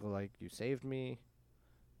basically like, you saved me,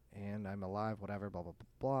 and I'm alive, whatever, blah, blah, blah,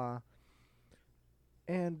 blah.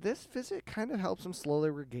 And this visit kind of helps him slowly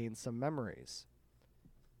regain some memories.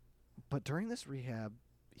 But during this rehab,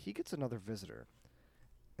 he gets another visitor.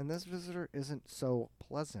 And this visitor isn't so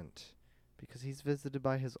pleasant, because he's visited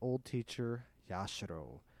by his old teacher,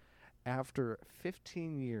 Yashiro. After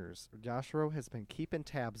 15 years, Yashiro has been keeping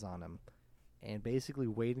tabs on him and basically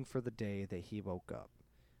waiting for the day that he woke up.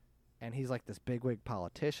 And he's like this bigwig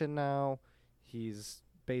politician now. He's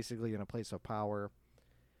basically in a place of power.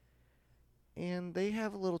 And they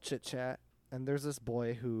have a little chit chat. And there's this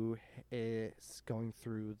boy who is going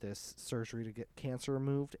through this surgery to get cancer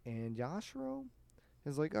removed. And Yashiro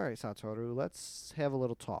is like, all right, Satoru, let's have a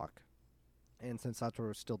little talk. And since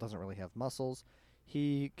Satoru still doesn't really have muscles,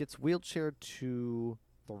 he gets wheelchaired to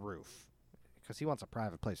the roof because he wants a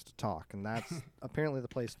private place to talk. And that's apparently the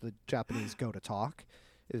place the Japanese go to talk,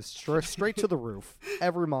 is straight to the roof.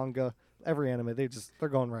 Every manga, every anime, they're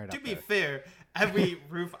going right up To be there. fair, every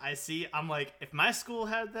roof I see, I'm like, if my school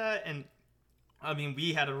had that, and I mean,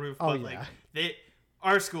 we had a roof, Oh, but yeah.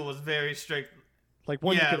 our school was very strict. Like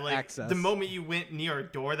when you Yeah, could like access. the moment you went near a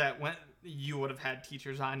door you would have had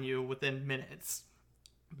teachers on you within minutes.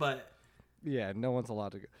 But Yeah, no one's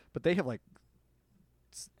allowed to go. But they have like,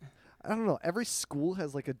 I don't know. Every school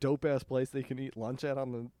has like a dope ass place they can eat lunch at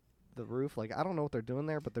on the roof. Like I don't know what they're doing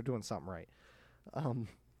there, but they're doing something right.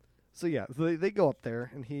 So yeah, they go up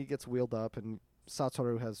there and he gets wheeled up, and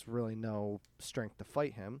Satoru has really no strength to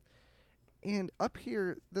fight him. And up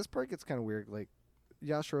here, this part gets kind of weird. Like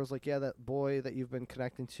Yashiro's like, yeah, that boy that you've been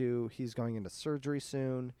connecting to, he's going into surgery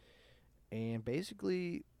soon, and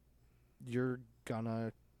basically, you're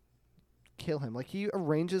gonna kill him. Like he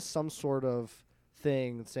arranges some sort of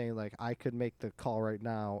thing saying like, I could make the call right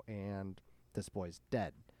now and this boy's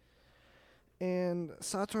dead. And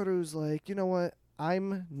Satoru's like, you know what?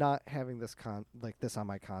 I'm not having this this on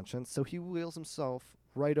my conscience. So he wheels himself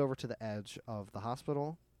right over to the edge of the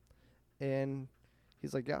hospital, and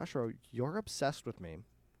he's like, Yashiro, you're obsessed with me.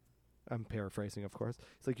 I'm paraphrasing, of course.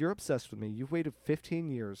 It's like, you're obsessed with me. You've waited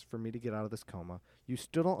 15 years for me to get out of this coma. You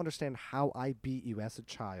still don't understand how I beat you as a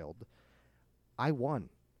child. I won.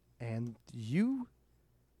 And you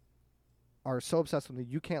are so obsessed with me,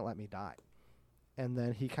 you can't let me die. And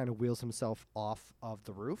then he kind of wheels himself off of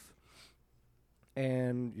the roof.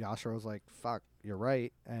 And Yashiro's like, fuck, you're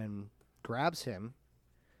right. And grabs him.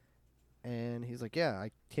 And he's like, yeah,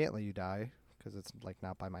 I can't let you die because it's like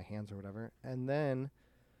not by my hands or whatever. And then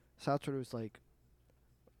Satoru's like,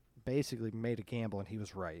 basically made a gamble, and he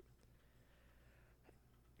was right.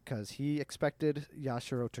 Because he expected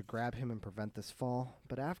Yashiro to grab him and prevent this fall.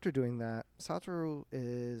 But after doing that, Satoru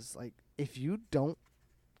is like, if you don't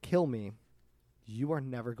kill me, you are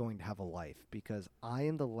never going to have a life, because I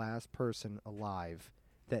am the last person alive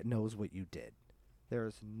that knows what you did. There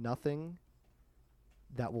is nothing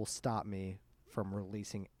that will stop me from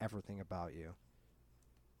releasing everything about you.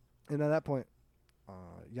 And at that point,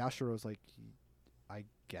 Yashiro's like, I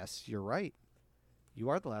guess you're right. You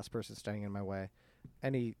are the last person standing in my way.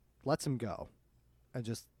 And he lets him go and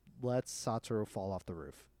just lets Satoru fall off the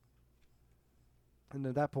roof. And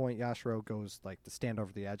at that point, Yashiro goes like to stand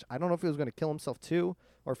over the edge. I don't know if he was going to kill himself too,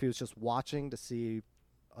 or if he was just watching to see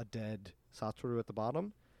a dead Satoru at the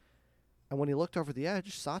bottom. And when he looked over the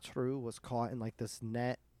edge, Satoru was caught in like this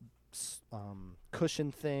net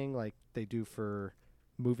cushion thing like they do for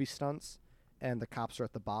movie stunts. And the cops are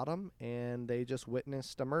at the bottom, and they just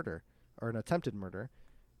witnessed a murder, or an attempted murder,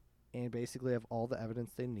 and basically have all the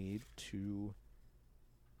evidence they need to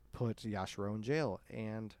put Yashiro in jail.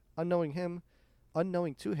 And unknowing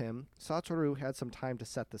to him, Satoru had some time to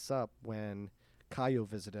set this up when Kaio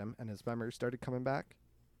visited him and his memories started coming back.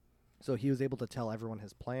 So he was able to tell everyone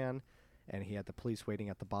his plan, and he had the police waiting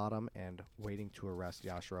at the bottom and waiting to arrest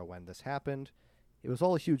Yashiro when this happened. It was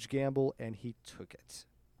all a huge gamble, and he took it,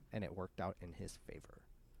 and it worked out in his favor.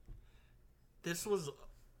 this was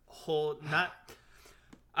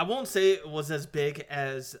I won't say it was as big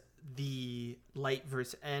as the Light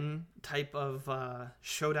versus N type of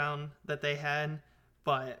showdown that they had,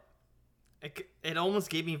 but it almost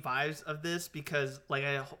gave me vibes of this because, like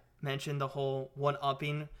I mentioned, the whole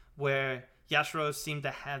one-upping where Yashiro seemed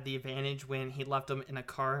to have the advantage when he left him in a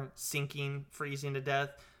car sinking, freezing to death,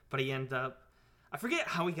 but he ended up, I forget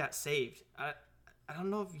how he got saved. I don't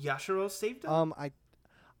know if Yashiro saved him.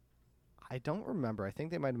 I don't remember. I think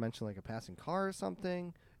they might have mentioned like a passing car or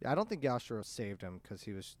something. I don't think Yashiro saved him because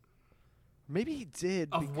he was. Maybe he did.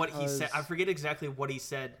 Of what he said, I forget exactly what he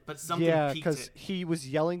said, but something. Yeah, because because he was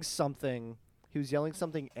yelling something. He was yelling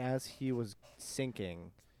something as he was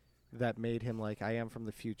sinking, that made him like, "I am from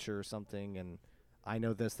the future" or something, and I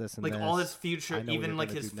know this, and like this. all his future, I know what even you're like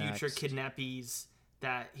gonna his do future next. kidnappees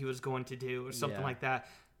that he was going to do or something Yeah. like that.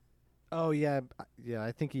 Oh yeah, yeah.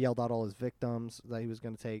 I think he yelled out all his victims that he was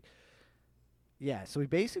going to take. Yeah, so he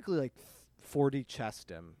basically like 40 chessed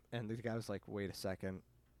him, and the guy was like, "Wait a second,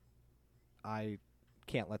 I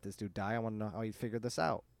can't let this dude die. I want to know how he figured this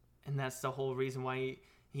out." And that's the whole reason why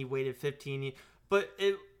he waited 15 years. But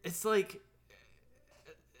it's like,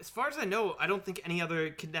 as far as I know, I don't think any other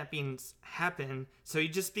kidnappings happen. So he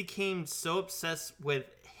just became so obsessed with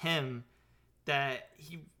him that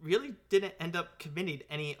he really didn't end up committing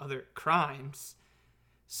any other crimes.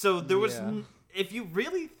 So there was, if you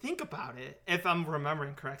really think about it, if I'm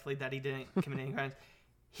remembering correctly that he didn't commit any crimes,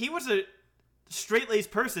 he was a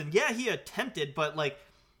straight-laced person. Yeah, he attempted, but like,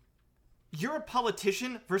 you're a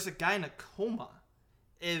politician versus a guy in a coma.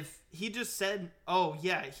 If he just said, oh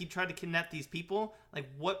yeah, he tried to kidnap these people, like,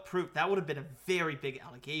 what proof? That would have been a very big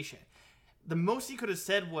allegation. The most he could have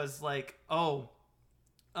said was like, oh,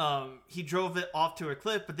 he drove it off to a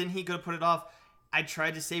cliff, but then he could have put it off. I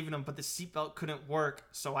tried to save him, but the seatbelt couldn't work,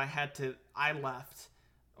 so I left.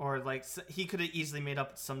 Or like, he could have easily made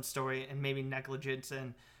up some story and maybe negligence,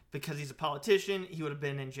 and because he's a politician, he would have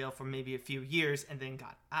been in jail for maybe a few years and then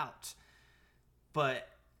got out. But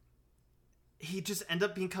he just ended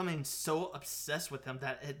up becoming so obsessed with him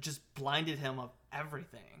that it just blinded him of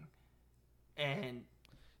everything. And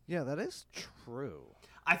yeah, that is true.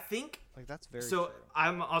 I think like that's very true.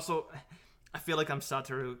 I feel like I'm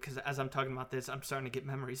Satoru because as I'm talking about this, I'm starting to get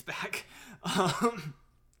memories back.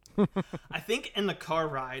 I think in the car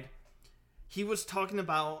ride, he was talking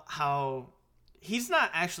about how he's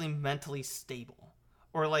not actually mentally stable,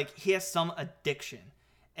 or like he has some addiction.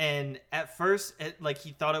 And at first,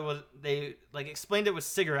 he thought it was, they like explained it was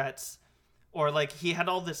cigarettes, or like he had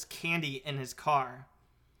all this candy in his car,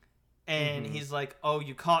 and he's like, "Oh,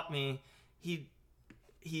 you caught me."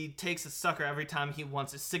 He takes a sucker every time he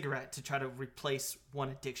wants a cigarette to try to replace one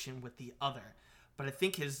addiction with the other. But I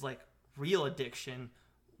think his like real addiction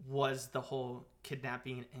was the whole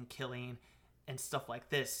kidnapping and killing and stuff like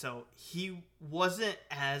this. So he wasn't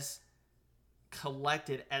as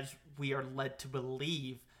collected as we are led to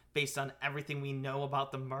believe based on everything we know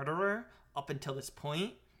about the murderer up until this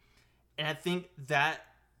point. And I think that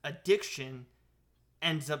addiction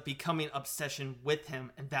ends up becoming obsession with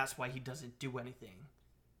him, and that's why he doesn't do anything.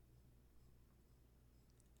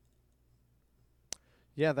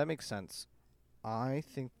 Yeah, that makes sense. I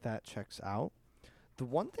think that checks out. The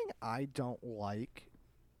one thing I don't like,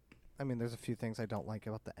 I mean, there's a few things I don't like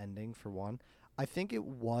about the ending, for one. I think it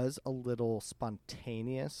was a little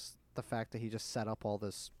spontaneous, the fact that he just set up all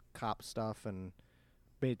this cop stuff and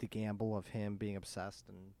made the gamble of him being obsessed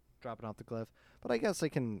and dropping off the cliff. But I guess I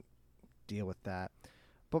can deal with that.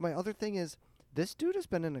 But my other thing is, this dude has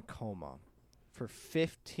been in a coma for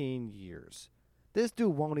 15 years. This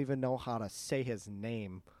dude won't even know how to say his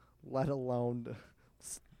name, let alone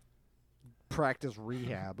practice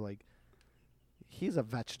rehab. Like, he's a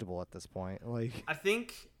vegetable at this point. Like, I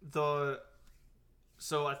think the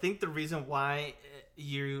reason why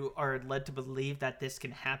you are led to believe that this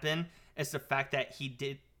can happen is the fact that he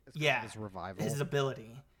did, his revival, his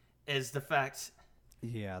ability is the fact.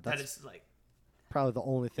 Yeah, that is like probably the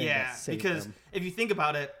only thing. Yeah, that saved because him. if you think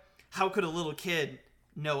about it, how could a little kid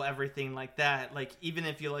know everything like that? Like, even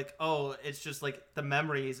if you're like, oh, it's just like the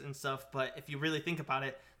memories and stuff, but if you really think about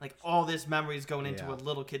it, like all this memories going into a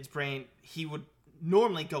little kid's brain, he would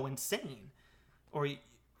normally go insane. Or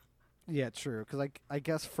yeah, true, because I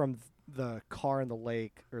guess from the car in the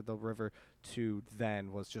lake or the river to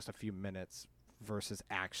then was just a few minutes versus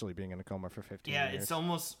actually being in a coma for 15 years. Yeah, it's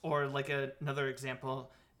almost, or like another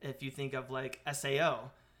example, if you think of like SAO,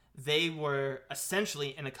 they were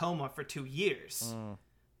essentially in a coma for 2 years,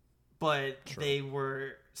 but True. they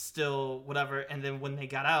were still whatever. And then when they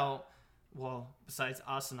got out, well, besides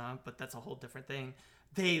Asuna, but that's a whole different thing,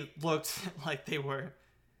 they looked like they were.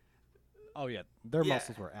 Oh yeah, their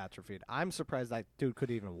muscles were atrophied. I'm surprised that dude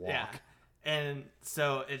could even walk. Yeah, and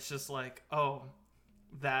so it's just like, oh,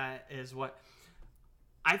 that is what.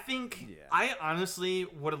 I think I honestly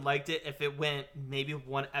would have liked it if it went maybe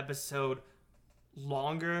one episode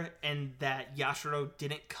longer and that Yashiro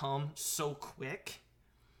didn't come so quick.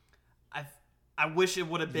 I wish it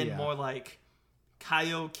would have been more like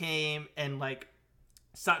Kaio came and like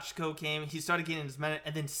Sachiko came. He started getting his minute,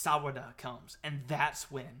 and then Sawada comes, and that's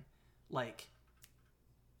when like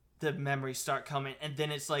the memories start coming. And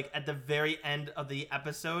then it's like at the very end of the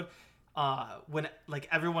episode, when like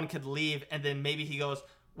everyone could leave, and then maybe he goes,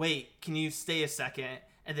 wait, can you stay a second?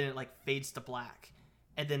 And then it like fades to black,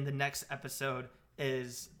 and then the next episode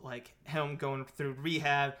is like him going through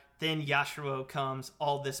rehab, then Yashiro comes,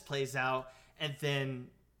 all this plays out, and then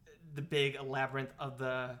the big labyrinth of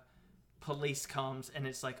the police comes, and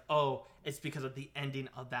it's like, oh, it's because of the ending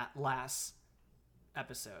of that last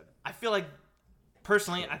episode. I feel like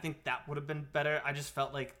personally I think that would have been better. I just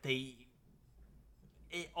felt like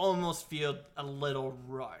it almost felt a little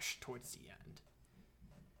rushed towards the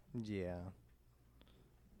end. Yeah.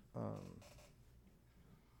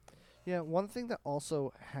 Yeah, one thing that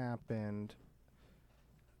also happened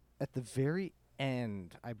at the very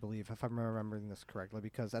end, I believe, if I'm remembering this correctly,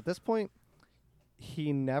 because at this point,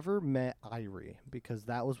 he never met Irie because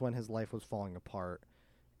that was when his life was falling apart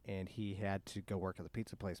and he had to go work at the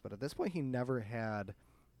pizza place. But at this point, he never had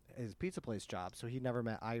his pizza place job, so he never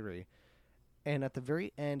met Irie. And at the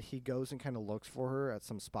very end, he goes and kind of looks for her at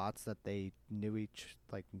some spots that they knew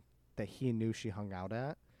that he knew she hung out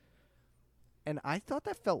at. And I thought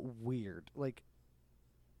that felt weird. Like,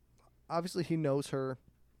 obviously he knows her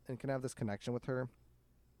and can have this connection with her,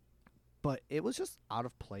 but it was just out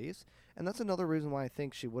of place. And that's another reason why I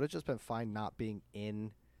think she would have just been fine not being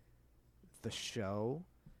in the show,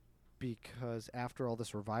 because after all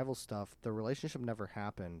this revival stuff, the relationship never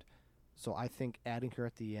happened. So I think adding her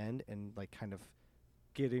at the end and like kind of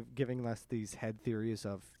giving us these head theories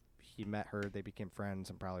of he met her, they became friends,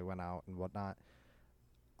 and probably went out and whatnot,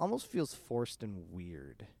 almost feels forced and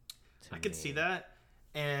weird to I could me. see that.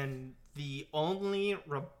 And the only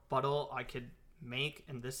rebuttal I could make,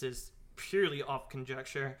 and this is purely off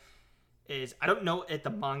conjecture, is I don't know if the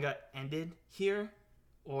manga ended here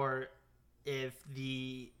or if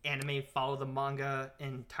the anime followed the manga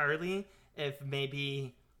entirely, if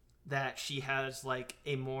maybe that she has like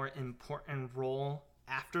a more important role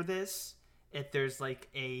after this, if there's like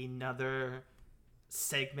another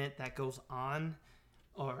segment that goes on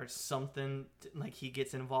or something, like he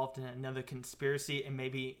gets involved in another conspiracy and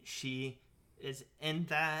maybe she is in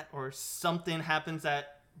that, or something happens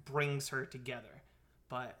that brings her together.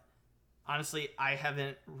 But honestly, I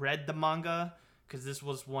haven't read the manga because this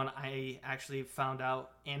was one I actually found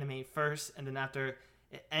out anime first, and then after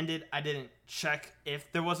it ended, I didn't check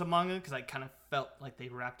if there was a manga because I kind of felt like they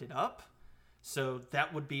wrapped it up. So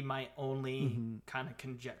that would be my only kind of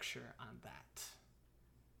conjecture on that.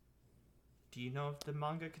 Do you know if the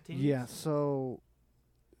manga continues? Yeah, so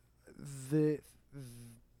they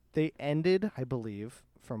ended, I believe,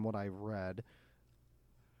 from what I read,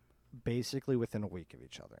 basically within a week of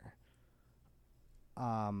each other.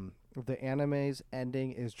 The anime's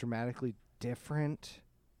ending is dramatically different.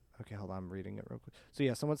 Okay, hold on, I'm reading it real quick. So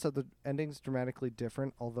yeah, someone said the ending's dramatically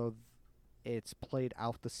different, although it's played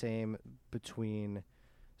out the same between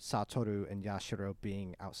Satoru and Yashiro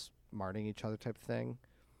being outsmarting each other type of thing.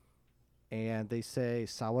 And they say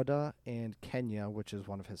Sawada and Kenya, which is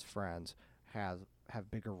one of his friends, have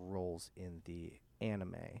bigger roles in the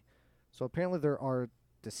anime. So apparently there are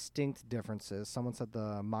distinct differences. Someone said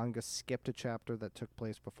the manga skipped a chapter that took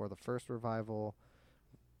place before the first revival,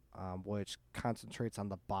 which concentrates on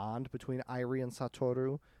the bond between Irie and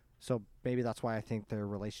Satoru. So maybe that's why I think their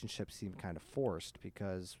relationship seemed kind of forced,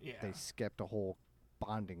 because they skipped a whole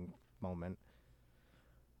bonding moment.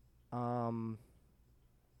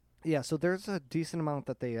 Yeah, so there's a decent amount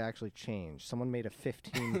that they actually changed. Someone made a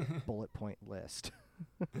 15 bullet point list.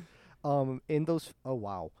 In those,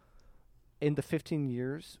 in the 15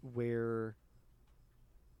 years where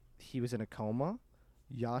he was in a coma,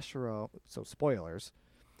 Yashiro, so spoilers,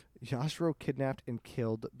 Yashiro kidnapped and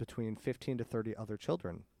killed between 15 to 30 other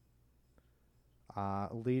children,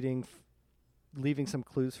 leaving some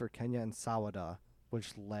clues for Kenya and Sawada,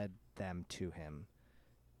 which led them to him.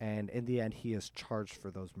 And in the end, he is charged for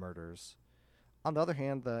those murders. On the other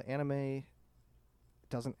hand, the anime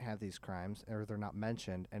doesn't have these crimes, or they're not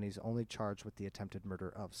mentioned, and he's only charged with the attempted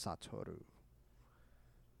murder of Satoru.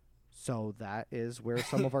 So that is where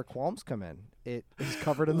some of our qualms come in. It is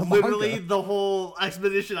covered in the Literally manga. the whole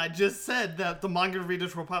explanation I just said, that the manga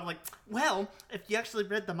readers were probably like, well, if you actually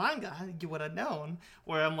read the manga, you would have known.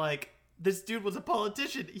 Where I'm like, this dude was a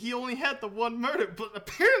politician. He only had the one murder, but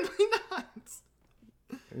apparently not.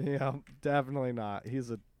 Yeah, definitely not.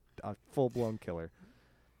 He's a full-blown killer.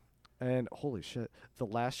 And holy shit, the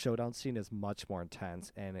last showdown scene is much more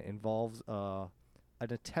intense, and it involves an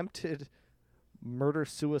attempted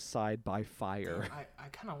murder-suicide by fire. Damn, I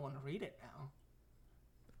kind of want to read it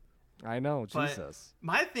now. I know, But Jesus.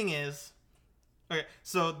 my thing is, okay,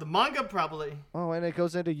 so the manga probably... Oh, and it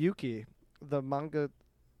goes into Yuki. The manga,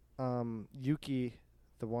 Yuki,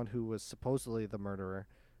 the one who was supposedly the murderer,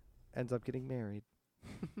 ends up getting married.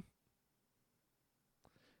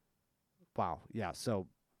 Wow, yeah, so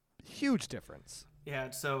huge difference. Yeah,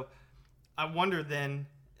 so I wonder then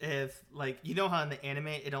if, like, you know how in the anime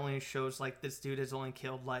it only shows, like, this dude has only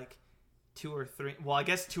killed, like, 2 or 3, well, I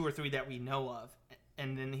guess 2 or 3 that we know of,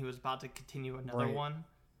 and then he was about to continue another one.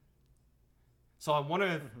 So I wonder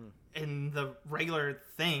if in the regular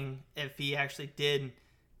thing, if he actually did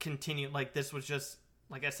continue, like, this was just,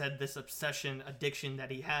 like I said, this obsession, addiction that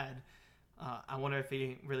he had. I wonder if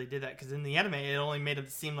he really did that, because in the anime, it only made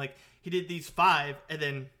it seem like he did these 5 and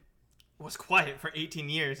then was quiet for 18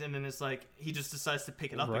 years, and then it's like he just decides to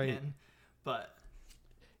pick it up again. But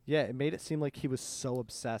yeah, it made it seem like he was so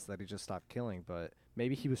obsessed that he just stopped killing, but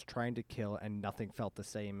maybe he was trying to kill and nothing felt the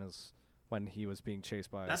same as when he was being chased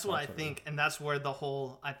by. That's what I think, and that's where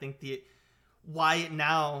why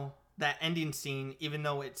now that ending scene, even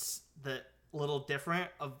though it's the little different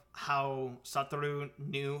of how Satoru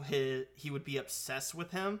knew he would be obsessed with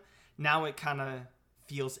him, now it kind of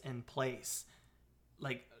feels in place,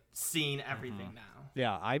 like seeing everything now.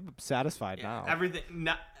 Yeah, I'm satisfied now.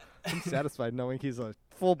 I'm satisfied knowing he's a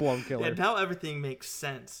full-blown killer. Yeah, now everything makes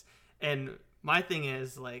sense. And my thing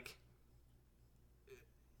is, like,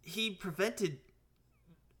 he prevented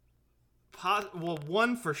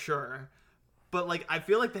one for sure, but like I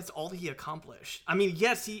feel like that's all he accomplished. I mean,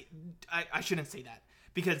 yes, I shouldn't say that,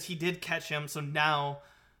 because he did catch him, so now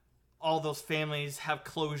all those families have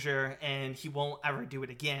closure and he won't ever do it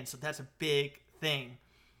again. So that's a big thing.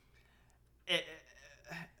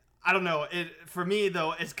 I don't know. For me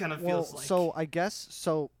though, it kind of feels like.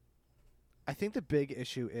 So I think the big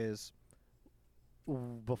issue is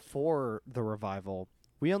before the revival,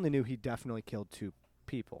 we only knew he definitely killed 2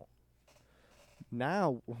 people.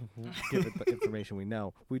 Now, given the information we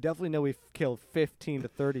know, we definitely know we've killed 15 to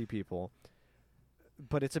 30 people.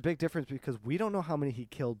 But it's a big difference because we don't know how many he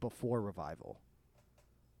killed before revival.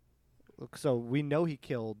 So we know he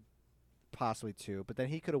killed possibly 2, but then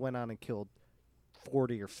he could have went on and killed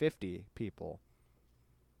 40 or 50 people.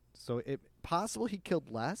 So it possible he killed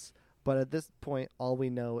less, but at this point, all we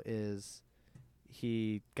know is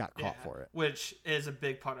he got caught for it, which is a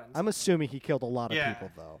big part of it. I'm assuming he killed a lot of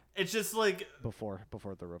people though. It's just like before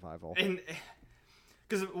the revival, and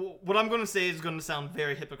because what I'm going to say is going to sound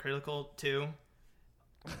very hypocritical too.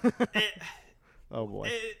 Oh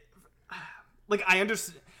boy! Like I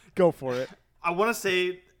understand. Go for it. I want to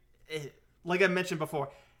say, like I mentioned before,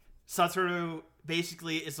 Satoru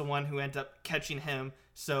basically is the one who ended up catching him.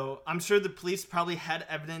 So I'm sure the police probably had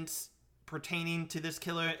evidence pertaining to this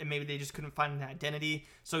killer, and maybe they just couldn't find an identity.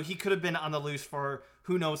 So he could have been on the loose for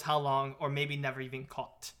who knows how long, or maybe never even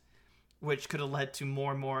caught, which could have led to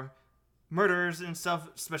more and more murders and stuff,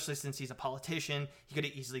 especially since he's a politician. He could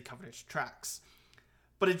have easily covered his tracks.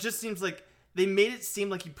 But it just seems like they made it seem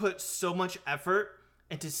like he put so much effort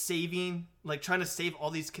into saving, like trying to save all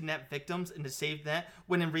these kidnapped victims and to save that,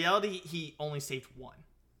 when in reality, he only saved 1.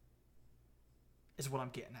 Is what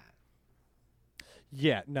I'm getting at.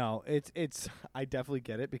 Yeah, no, it's I definitely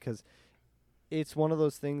get it, because it's one of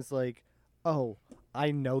those things like, oh,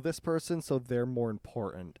 I know this person, so they're more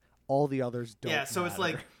important. All the others don't. Yeah, so matter. It's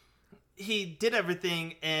like he did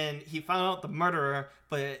everything and he found out the murderer,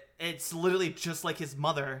 but it's literally just like his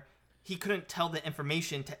mother. He couldn't tell the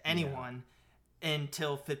information to anyone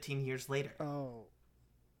until 15 years later. Oh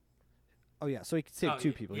yeah, so he saved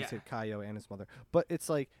 2 people. He saved Kaio and his mother. But it's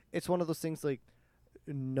like, it's one of those things like,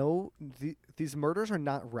 no, these murders are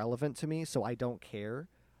not relevant to me, so I don't care.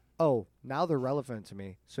 Oh, now they're relevant to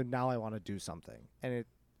me, so now I want to do something. And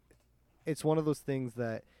it's one of those things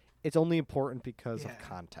that it's only important because of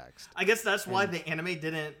context. I guess that's why the anime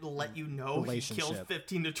didn't let you know he killed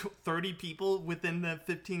 15 to 30 people within the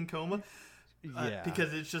 15 coma.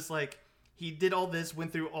 Because it's just like, he did all this,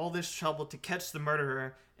 went through all this trouble to catch the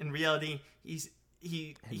murderer. In reality,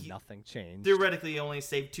 nothing changed. Theoretically, he only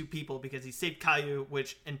saved 2 people because he saved Kaio,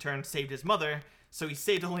 which in turn saved his mother. So he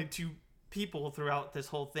saved only 2 people throughout this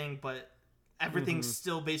whole thing, but everything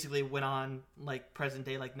still basically went on like present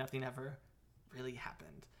day, like nothing ever really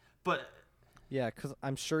happened. But yeah, because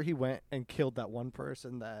I'm sure he went and killed that one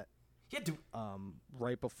person that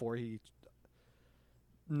right before he.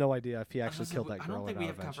 No idea if he actually killed that girl. I don't think we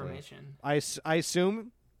have eventually.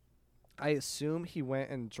 confirmation. I assume he went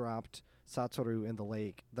and dropped Satoru in the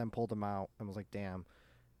lake, then pulled him out and was like, damn.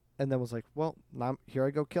 And then was like, well, now here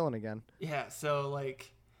I go killing again. Yeah, so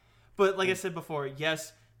like, but like I said before,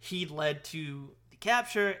 yes, he led to the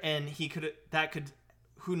capture, and that could,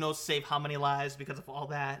 who knows, save how many lives because of all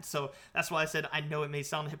that. So that's why I said I know it may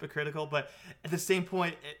sound hypocritical, but at the same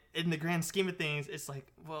point, in the grand scheme of things, it's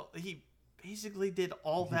like, well, he basically did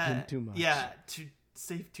all that. Too much. Yeah, to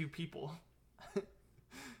save 2 people.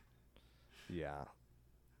 Yeah.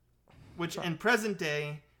 Which in present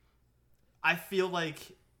day, I feel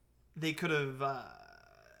like they could have,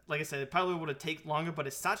 like I said, it probably would have taken longer. But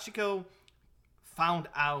if Sachiko found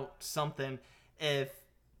out something, if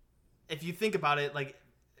you think about it, like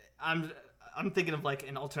I'm thinking of like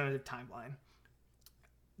an alternative timeline.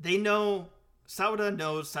 They know, Sawada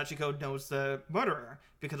knows Sachiko knows the murderer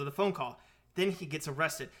because of the phone call. Then he gets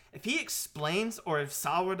arrested. If he explains, or if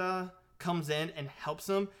Sawada comes in and helps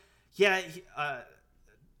him,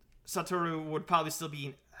 Satoru would probably still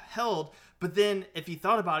be held. But then if he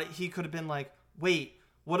thought about it, he could have been like, wait,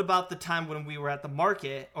 what about the time when we were at the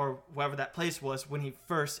market, or wherever that place was, when he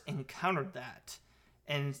first encountered that?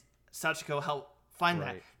 and Sachiko helped find that.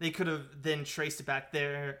 Right. They could have then traced it back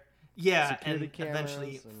there. Yeah, Security and cameras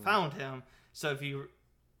eventually and- found him. So if you...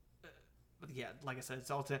 yeah, like I said,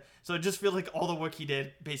 it's all so it just feels like all the work he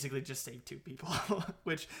did basically just saved 2 people,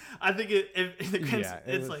 which I think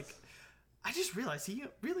it's like, I just realized he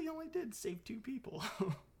really only did save 2 people.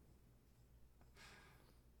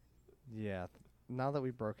 Yeah. Now that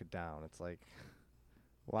we broke it down, it's like,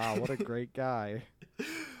 wow, what a great guy.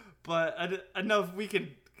 But I don't know if we can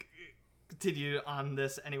continue on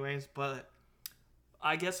this anyways, but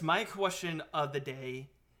I guess my question of the day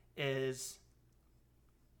is,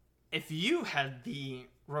 if you had the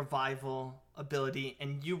revival ability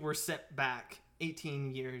and you were sent back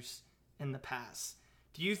 18 years in the past,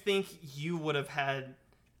 do you think you would have had,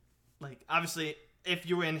 like, obviously, if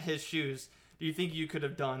you were in his shoes, do you think you could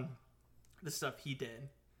have done the stuff he did?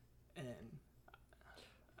 And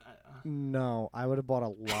No, I would have bought a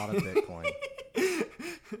lot of Bitcoin.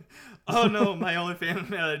 oh no, my only family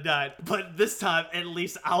member died, but this time at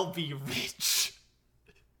least I'll be rich.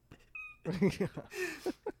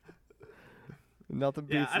 Nothing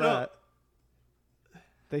beats I don't- that.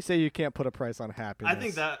 They say you can't put a price on happiness. I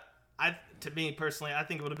think that to me personally, I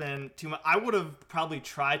think it would have been too much. I would have probably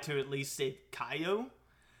tried to at least save Kaio,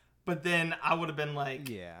 but then I would have been like,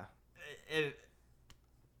 Yeah.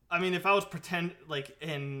 I mean, if I was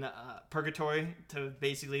in purgatory to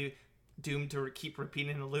basically doomed to keep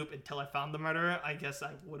repeating the loop until I found the murderer, I guess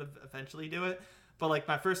I would have eventually do it. But like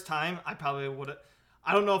my first time, I probably would have.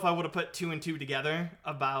 I don't know if I would have put 2 and 2 together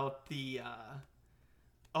about the.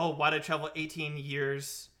 Why did I travel 18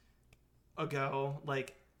 years ago?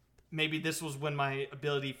 Like, maybe this was when my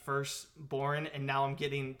ability first born, and now I'm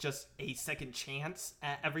getting just a second chance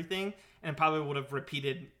at everything, and probably would have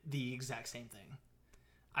repeated the exact same thing.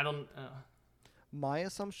 I don't. My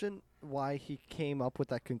assumption why he came up with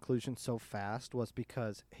that conclusion so fast was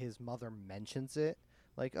because his mother mentions it.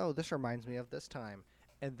 Like, oh, this reminds me of this time.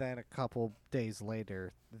 And then a couple days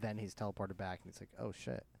later, then he's teleported back, and he's like, oh,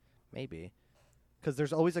 shit, maybe. Because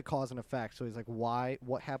there's always a cause and effect. So he's like, why?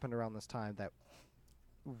 What happened around this time that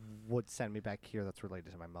would send me back here that's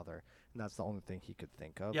related to my mother? And that's the only thing he could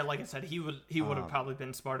think of. Yeah, like I said, he would have probably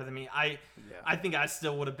been smarter than me. I think I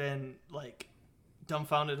still would have been like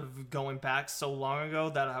dumbfounded of going back so long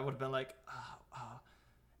ago that I would have been like,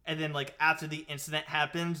 and then like after the incident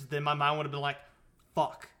happens, then my mind would have been like,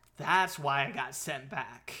 fuck, that's why I got sent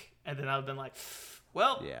back. And then I would have been like,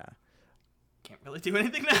 well, Yeah. can't really do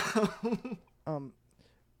anything now.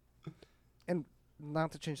 And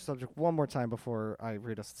not to change the subject one more time before I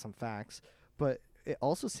read us some facts, but it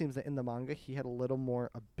also seems that in the manga he had a little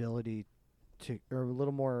more ability to, or a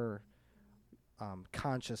little more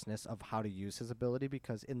consciousness of how to use his ability,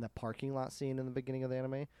 because in the parking lot scene in the beginning of the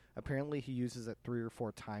anime, apparently he uses it 3 or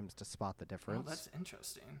 4 times to spot the difference. Oh, that's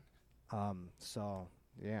interesting. So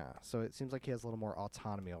yeah, so it seems like he has a little more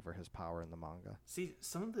autonomy over his power in the manga. See,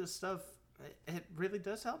 some of this stuff, it really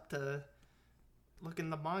does help to look in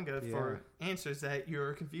the manga for answers that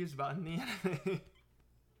you're confused about in the anime.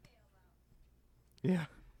 Yeah.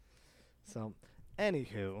 So,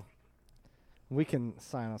 anywho, we can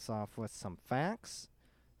sign us off with some facts.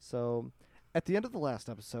 So, at the end of the last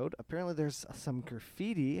episode, apparently there's some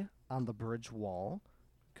graffiti on the bridge wall,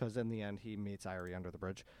 because in the end he meets Irie under the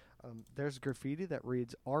bridge. There's graffiti that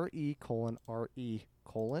reads RE:RE:,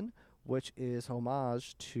 which is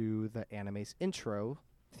homage to the anime's intro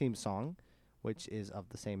theme song, which is of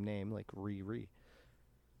the same name, like Riri.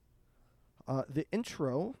 The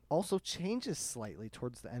intro also changes slightly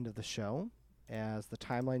towards the end of the show as the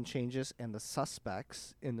timeline changes and the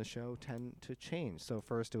suspects in the show tend to change. So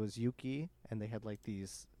first it was Yuki, and they had like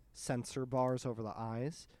these sensor bars over the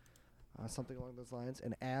eyes, something along those lines.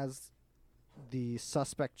 And as the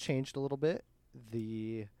suspect changed a little bit,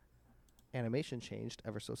 the animation changed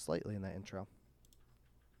ever so slightly in that intro.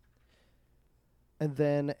 And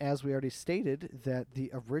then, as we already stated, that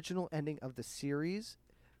the original ending of the series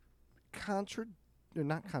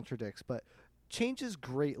not contradicts, but changes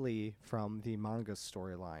greatly from the manga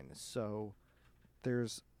storyline. So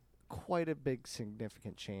there's quite a big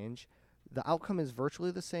significant change. The outcome is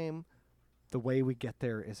virtually the same. The way we get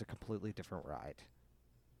there is a completely different ride.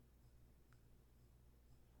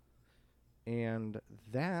 And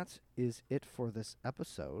that is it for this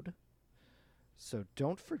episode. So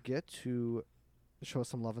don't forget to show us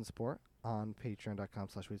some love and support on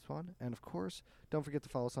patreon.com/weebspawn. And of course, don't forget to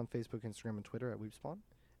follow us on Facebook, Instagram, and Twitter at Weebspawn.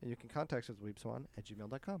 And you can contact us at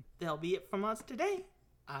weebspawn@gmail.com. That'll be it from us today.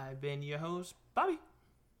 I've been your host, Bobby.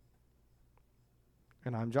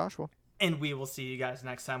 And I'm Joshua. And we will see you guys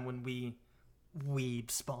next time when we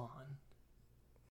weeb spawn.